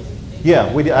we was. Yeah,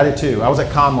 I did too. I was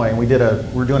at Conway and we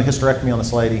were doing a hysterectomy on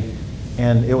this lady,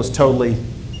 and it was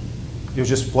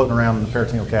just floating around in the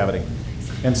peritoneal cavity.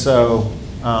 And so,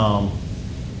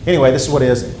 anyway, this is what it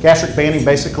is. Gastric banding,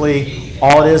 basically,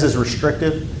 all it is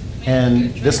restrictive.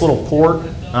 And this little port,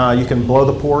 you can blow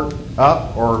the port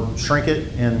up or shrink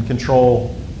it and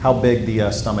control how big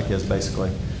the stomach is, basically.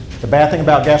 The bad thing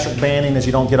about gastric banding is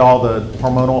you don't get all the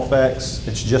hormonal effects.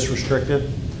 It's just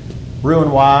restrictive.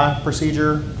 Roux-en-Y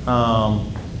procedure,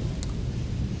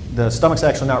 the stomach's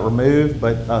actually not removed,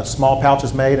 but a small pouch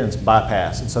is made and it's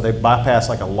bypassed. And so they bypass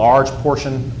like a large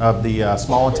portion of the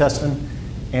small intestine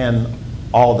and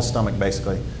all of the stomach,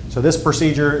 basically. So this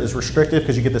procedure is restrictive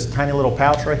because you get this tiny little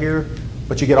pouch right here,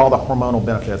 but you get all the hormonal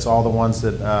benefits, all the ones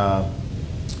that,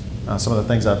 some of the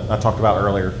things I talked about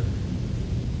earlier.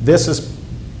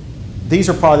 These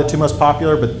are probably the two most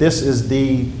popular, but this is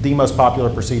the most popular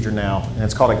procedure now, and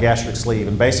it's called a gastric sleeve.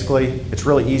 And basically, it's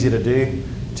really easy to do,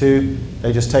 too.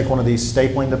 They just take one of these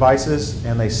stapling devices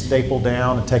and they staple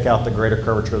down and take out the greater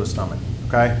curvature of the stomach,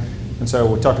 okay? And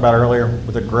so we talked about earlier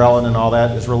with the ghrelin and all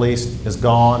that is released, is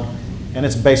gone. And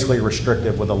it's basically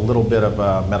restrictive with a little bit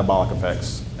of metabolic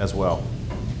effects as well.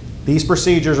 These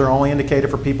procedures are only indicated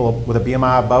for people with a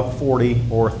BMI above 40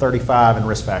 or 35 and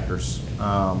risk factors.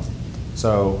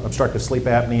 So obstructive sleep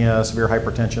apnea, severe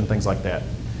hypertension, things like that.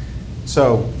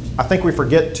 So I think we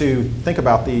forget to think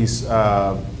about these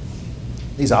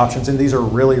options, and these are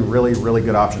really, really, really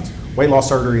good options. Weight loss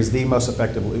surgery is the most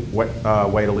effective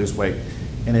way to lose weight,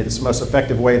 and it's the most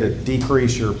effective way to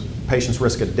decrease your patient's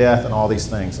risk of death and all these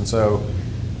things. And so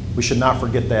we should not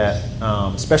forget that,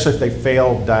 especially if they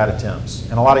fail diet attempts.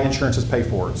 And a lot of insurances pay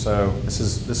for it. So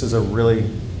it's a really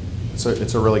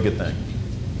good thing.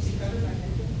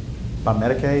 By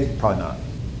Medicaid? Probably not.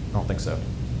 I don't think so.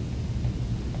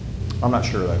 I'm not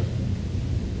sure though.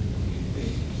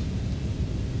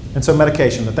 And so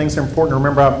medication, the things that are important to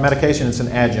remember about medication, it's an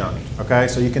adjunct, okay?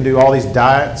 So you can do all these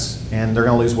diets and they're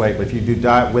gonna lose weight, but if you do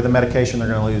diet with a medication, they're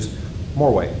gonna lose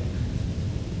more weight.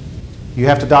 You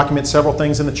have to document several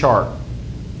things in the chart.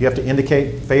 You have to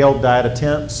indicate failed diet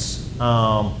attempts.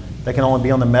 They can only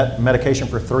be on the medication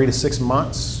for 3 to 6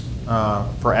 months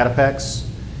for Adipex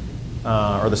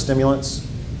or the stimulants.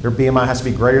 Their BMI has to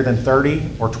be greater than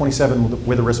 30 or 27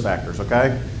 with the risk factors,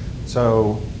 okay?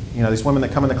 So, you know, these women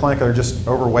that come in the clinic are just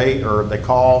overweight or they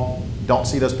call, don't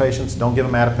see those patients, don't give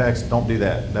them Adipex, don't do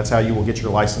that. That's how you will get your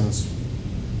license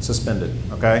suspended,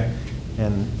 okay?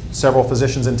 And several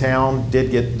physicians in town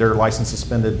did get their license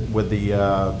suspended with the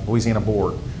Louisiana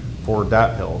board for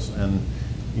diet pills. And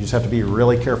you just have to be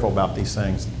really careful about these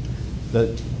things.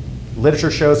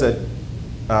 literature shows that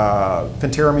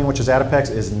phentermine, which is Adipex,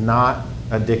 is not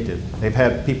addictive. They've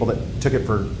had people that took it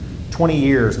for 20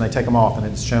 years and they take them off and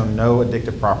it's shown no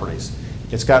addictive properties.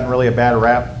 It's gotten really a bad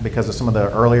rap because of some of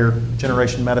the earlier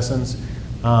generation medicines,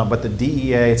 but the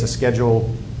DEA, it's a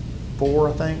Schedule 4,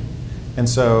 I think, and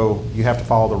so you have to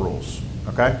follow the rules,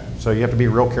 okay? So you have to be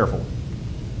real careful.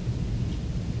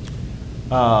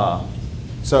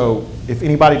 So if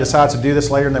anybody decides to do this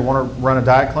later and they want to run a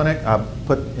diet clinic,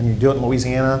 and you do it in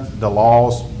Louisiana, the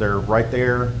laws, they're right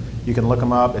there. You can look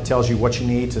them up. It tells you what you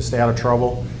need to stay out of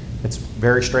trouble. It's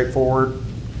very straightforward.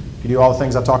 You do all the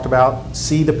things I talked about.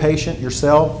 See the patient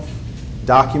yourself.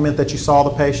 Document that you saw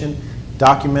the patient.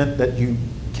 Document that you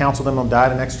counsel them on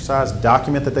diet and exercise.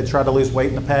 Document that they tried to lose weight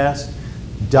in the past.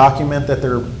 Document that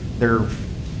their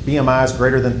BMI is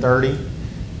greater than 30.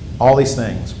 All these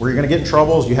things. Where you're going to get in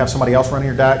trouble is you have somebody else running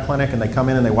your diet clinic and they come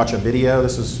in and they watch a video.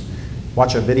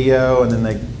 Watch a video and then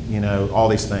they, all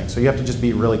these things. So you have to just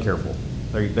be really careful.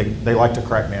 They like to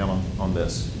crack down on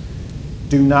this.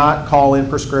 Do not call in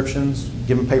prescriptions,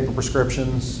 give them paper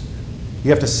prescriptions. You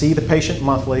have to see the patient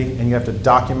monthly and you have to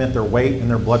document their weight and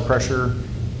their blood pressure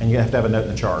and you have to have a note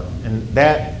in the chart. And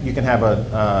that you can have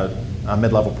a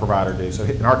mid-level provider do. So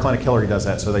in our clinic, Hillary does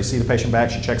that. So they see the patient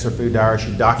back, she checks their food diary,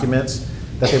 she documents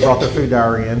that they brought their food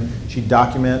diary in, she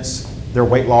documents their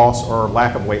weight loss or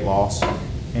lack of weight loss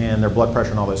and their blood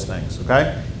pressure and all those things,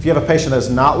 okay? If you have a patient that's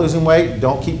not losing weight,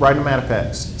 don't keep writing them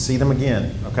Adipex. See them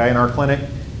again, okay? In our clinic,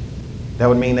 that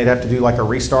would mean they'd have to do like a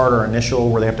restart or initial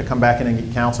where they have to come back in and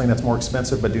get counseling. That's more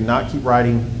expensive, but do not keep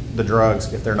writing the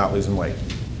drugs if they're not losing weight.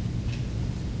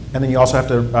 And then you also have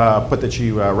to put that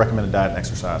you recommend a diet and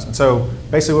exercise. And so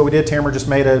basically what we did, Tamara just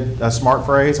made a smart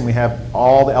phrase and we have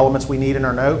all the elements we need in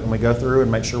our note and we go through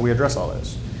and make sure we address all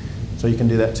those. So you can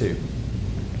do that too.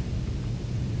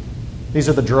 These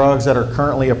are the drugs that are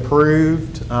currently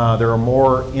approved. There are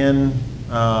more in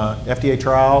FDA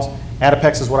trials.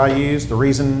 Adipex is what I use. The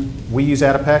reason we use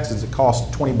Adipex is it costs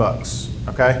 20 bucks,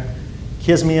 okay?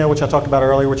 Kismia, which I talked about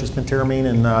earlier, which is phentermine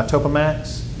and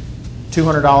Topamax,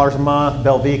 $200 a month.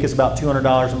 Belviq is about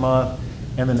 $200 a month.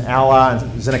 And then Ally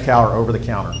and Xenical are over the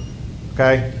counter,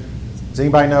 okay? Does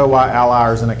anybody know why Ally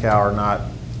or Xenical are not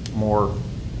more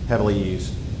heavily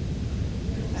used?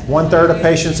 1/3 of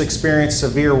patients experience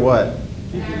severe what?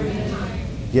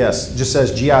 Yes, just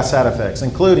says GI side effects,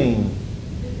 including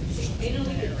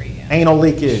anal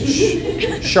leakage,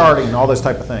 sharding, all those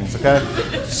type of things, okay?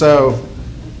 So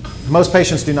most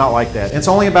patients do not like that. It's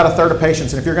only about 1/3 of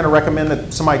patients, and if you're going to recommend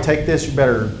that somebody take this,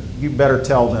 you better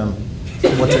tell them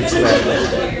what to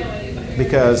expect.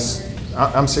 Because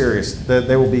I'm serious,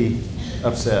 they will be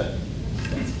upset.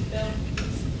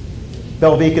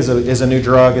 Belviq is a new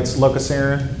drug. It's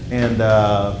leucocerin, and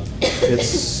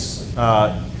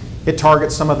it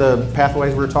targets some of the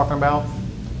pathways we were talking about.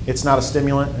 It's not a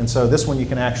stimulant, and so this one you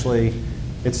can actually,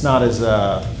 it's not as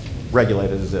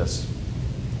regulated as this.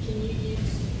 Can you use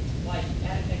like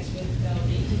Adipex with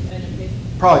Belviq?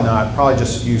 Probably not. Probably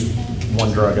just use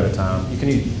one drug at a time. You can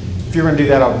use, if you're going to do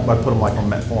that, I'd put them like on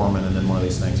metformin and then one of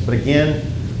these things. But again,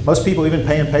 most people, even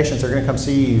paying patients, are going to come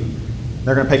see you.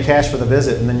 They're going to pay cash for the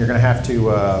visit, and then you're going to have to,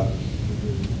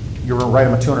 you're going to write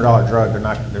them a $200 drug. They're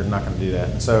not going to do that.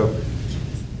 And so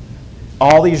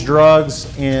all these drugs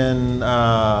in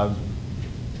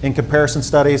comparison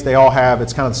studies, they all have,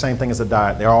 it's kind of the same thing as a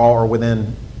diet. They all are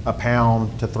within a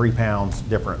pound to 3 pounds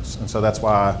difference. And so that's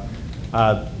why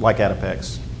I like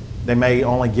Adipex. They may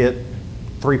only get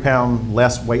 3 pound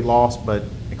less weight loss, but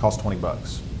it costs 20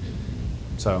 bucks.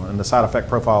 So, and the side effect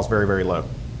profile is very, very low.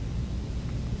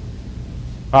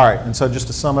 All right, and so just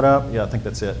to sum it up, yeah, I think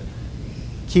that's it.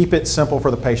 Keep it simple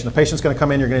for the patient. The patient's going to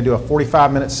come in, you're going to do a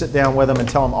 45-minute sit down with them and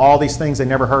tell them all these things they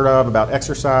never heard of about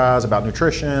exercise, about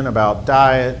nutrition, about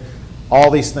diet, all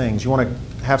these things. You want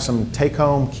to have some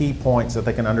take-home key points that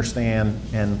they can understand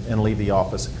and leave the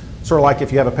office. Sort of like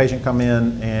if you have a patient come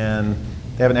in and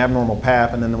they have an abnormal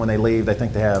pap and then when they leave they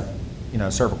think they have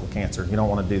cervical cancer. You don't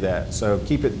want to do that. So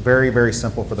keep it very, very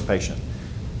simple for the patient.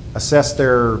 Assess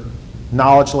their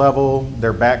knowledge level,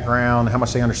 their background, how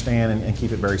much they understand, and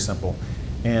keep it very simple.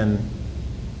 And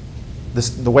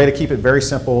the way to keep it very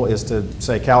simple is to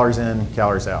say calories in,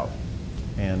 calories out.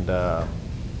 And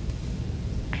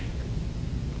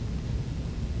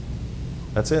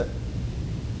that's it.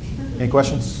 Any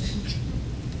questions?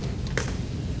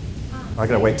 I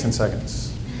gotta wait 10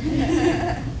 seconds. If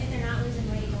they're not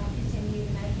losing weight, don't continue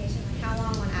the medication. Like how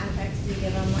long on Adipex do you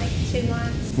give them? Like 2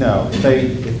 months? No,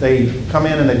 if they come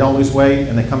in and they don't lose weight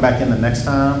and they come back in the next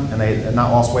time and they have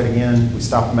not lost weight again, we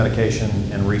stop the medication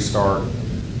and restart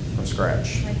from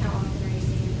scratch. Like how often are you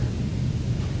seeing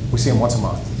them? We see them once a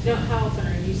month. How often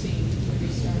are you seeing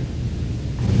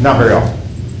Not very often.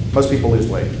 Most people lose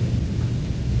weight.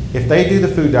 If they do the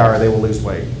food diary, they will lose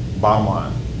weight. Bottom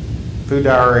line. Food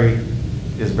diary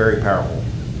is very powerful.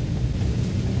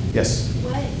 Yes?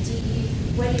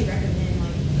 What do you recommend,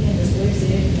 like, there's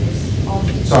lucid, there's all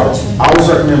the So I always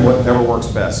recommend whatever works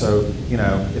best. So,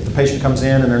 if the patient comes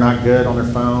in and they're not good on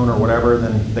their phone or whatever,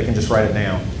 then they can just write it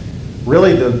down.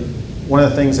 Really, one of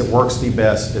the things that works the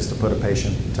best is to put a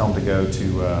patient, tell them to go to,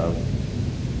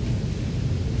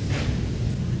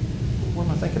 what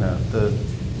am I thinking of? The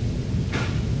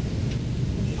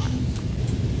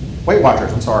Weight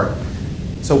Watchers, I'm sorry.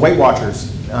 So Weight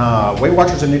Watchers. Weight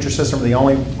Watchers and Nutrisystem are the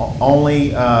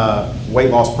only weight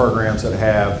loss programs that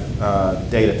have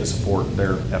data to support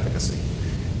their efficacy.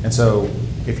 And so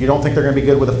if you don't think they're going to be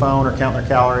good with a phone or counting their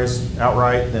calories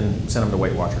outright, then send them to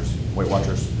Weight Watchers. Weight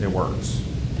Watchers, it works.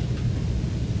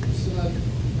 So like,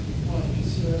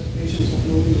 PCOS patients don't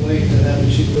lose weight that haven't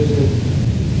she visited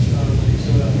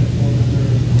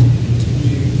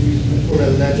or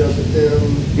as an adjunct with them?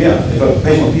 Yeah, if a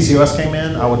patient with PCOS came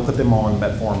in, I would put them on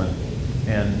metformin.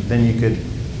 And then you could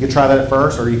try that at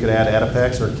first, or you could add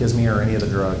Adipex or Kismi or any of the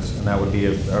drugs, and that would be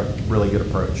a really good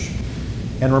approach.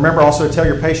 And remember also to tell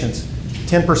your patients,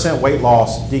 10% weight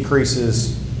loss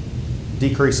decreases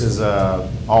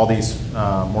all these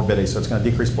morbidities. So it's going to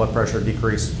decrease blood pressure,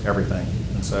 decrease everything.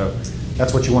 And so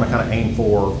that's what you want to kind of aim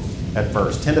for at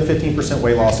first. 10 to 15%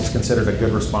 weight loss is considered a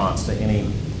good response to any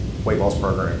weight loss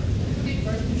program.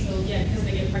 Birth control, yeah, because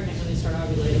they get pregnant when they start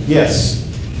ovulating. Yes.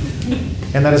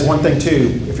 And that is one thing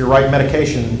too. If you're writing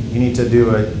medication, you need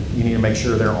to make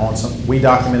sure they're on some. We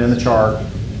document in the chart,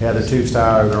 yeah, the tubes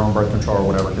tied or they're on birth control or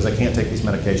whatever, because they can't take these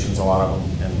medications, a lot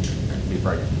of them, and be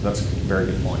pregnant. That's a very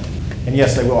good point. And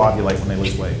yes, they will ovulate when they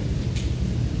lose weight.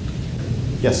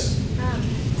 Yes.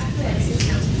 After that 6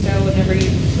 months or so, whenever you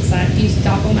decide, do you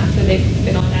stop them after they've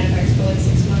been on antibiotics for like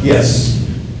 6 months? Yes.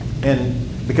 And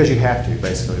because you have to,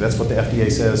 basically. That's what the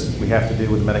FDA says we have to do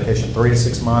with the medication. 3 to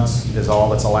 6 months is all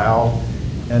that's allowed.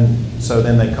 And so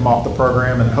then they come off the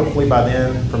program, and hopefully by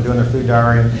then, from doing their food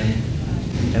diary,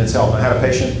 and it's helping. I had a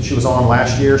patient, she was on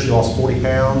last year, she lost 40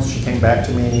 pounds. She came back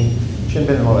to me. She hadn't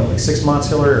been in like 6 months,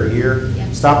 Hillary, or a year. Yeah.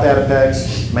 Stopped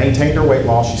Adipex, maintained her weight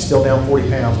loss. She's still down 40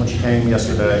 pounds when she came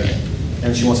yesterday.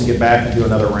 And she wants to get back and do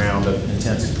another round of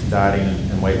intense dieting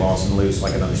and weight loss and lose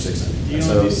like another 6 inches.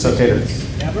 So it's okay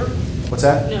to. Ever? What's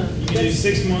that? No, You can do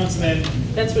 6 months and then.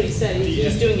 that's what he said.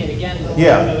 He's doing it again. Though.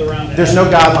 Yeah, Another round. there's no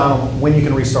guideline on when you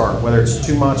can restart, whether it's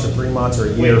 2 months or 3 months or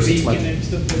a year or Weight 6 peak months. and then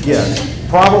still put- Yeah,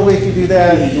 probably if you do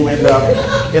that, you'll end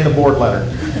up in the board letter,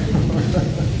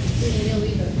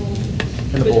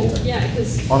 in the bulletin, Yeah,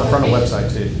 because. on the front of the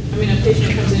website too. I mean, a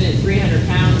patient comes in at 300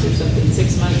 pounds or something,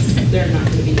 6 months, they're not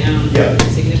going to be down Yeah.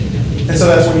 significantly. And so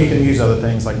that's when you can use other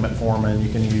things like metformin. You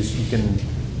can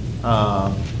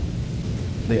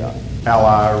the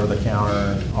Ally over the counter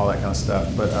and all that kind of stuff.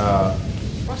 But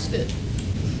CrossFit.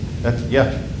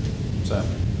 yeah. So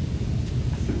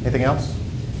anything else?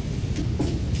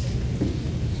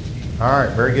 All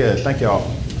right, very good. Thank you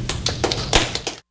all.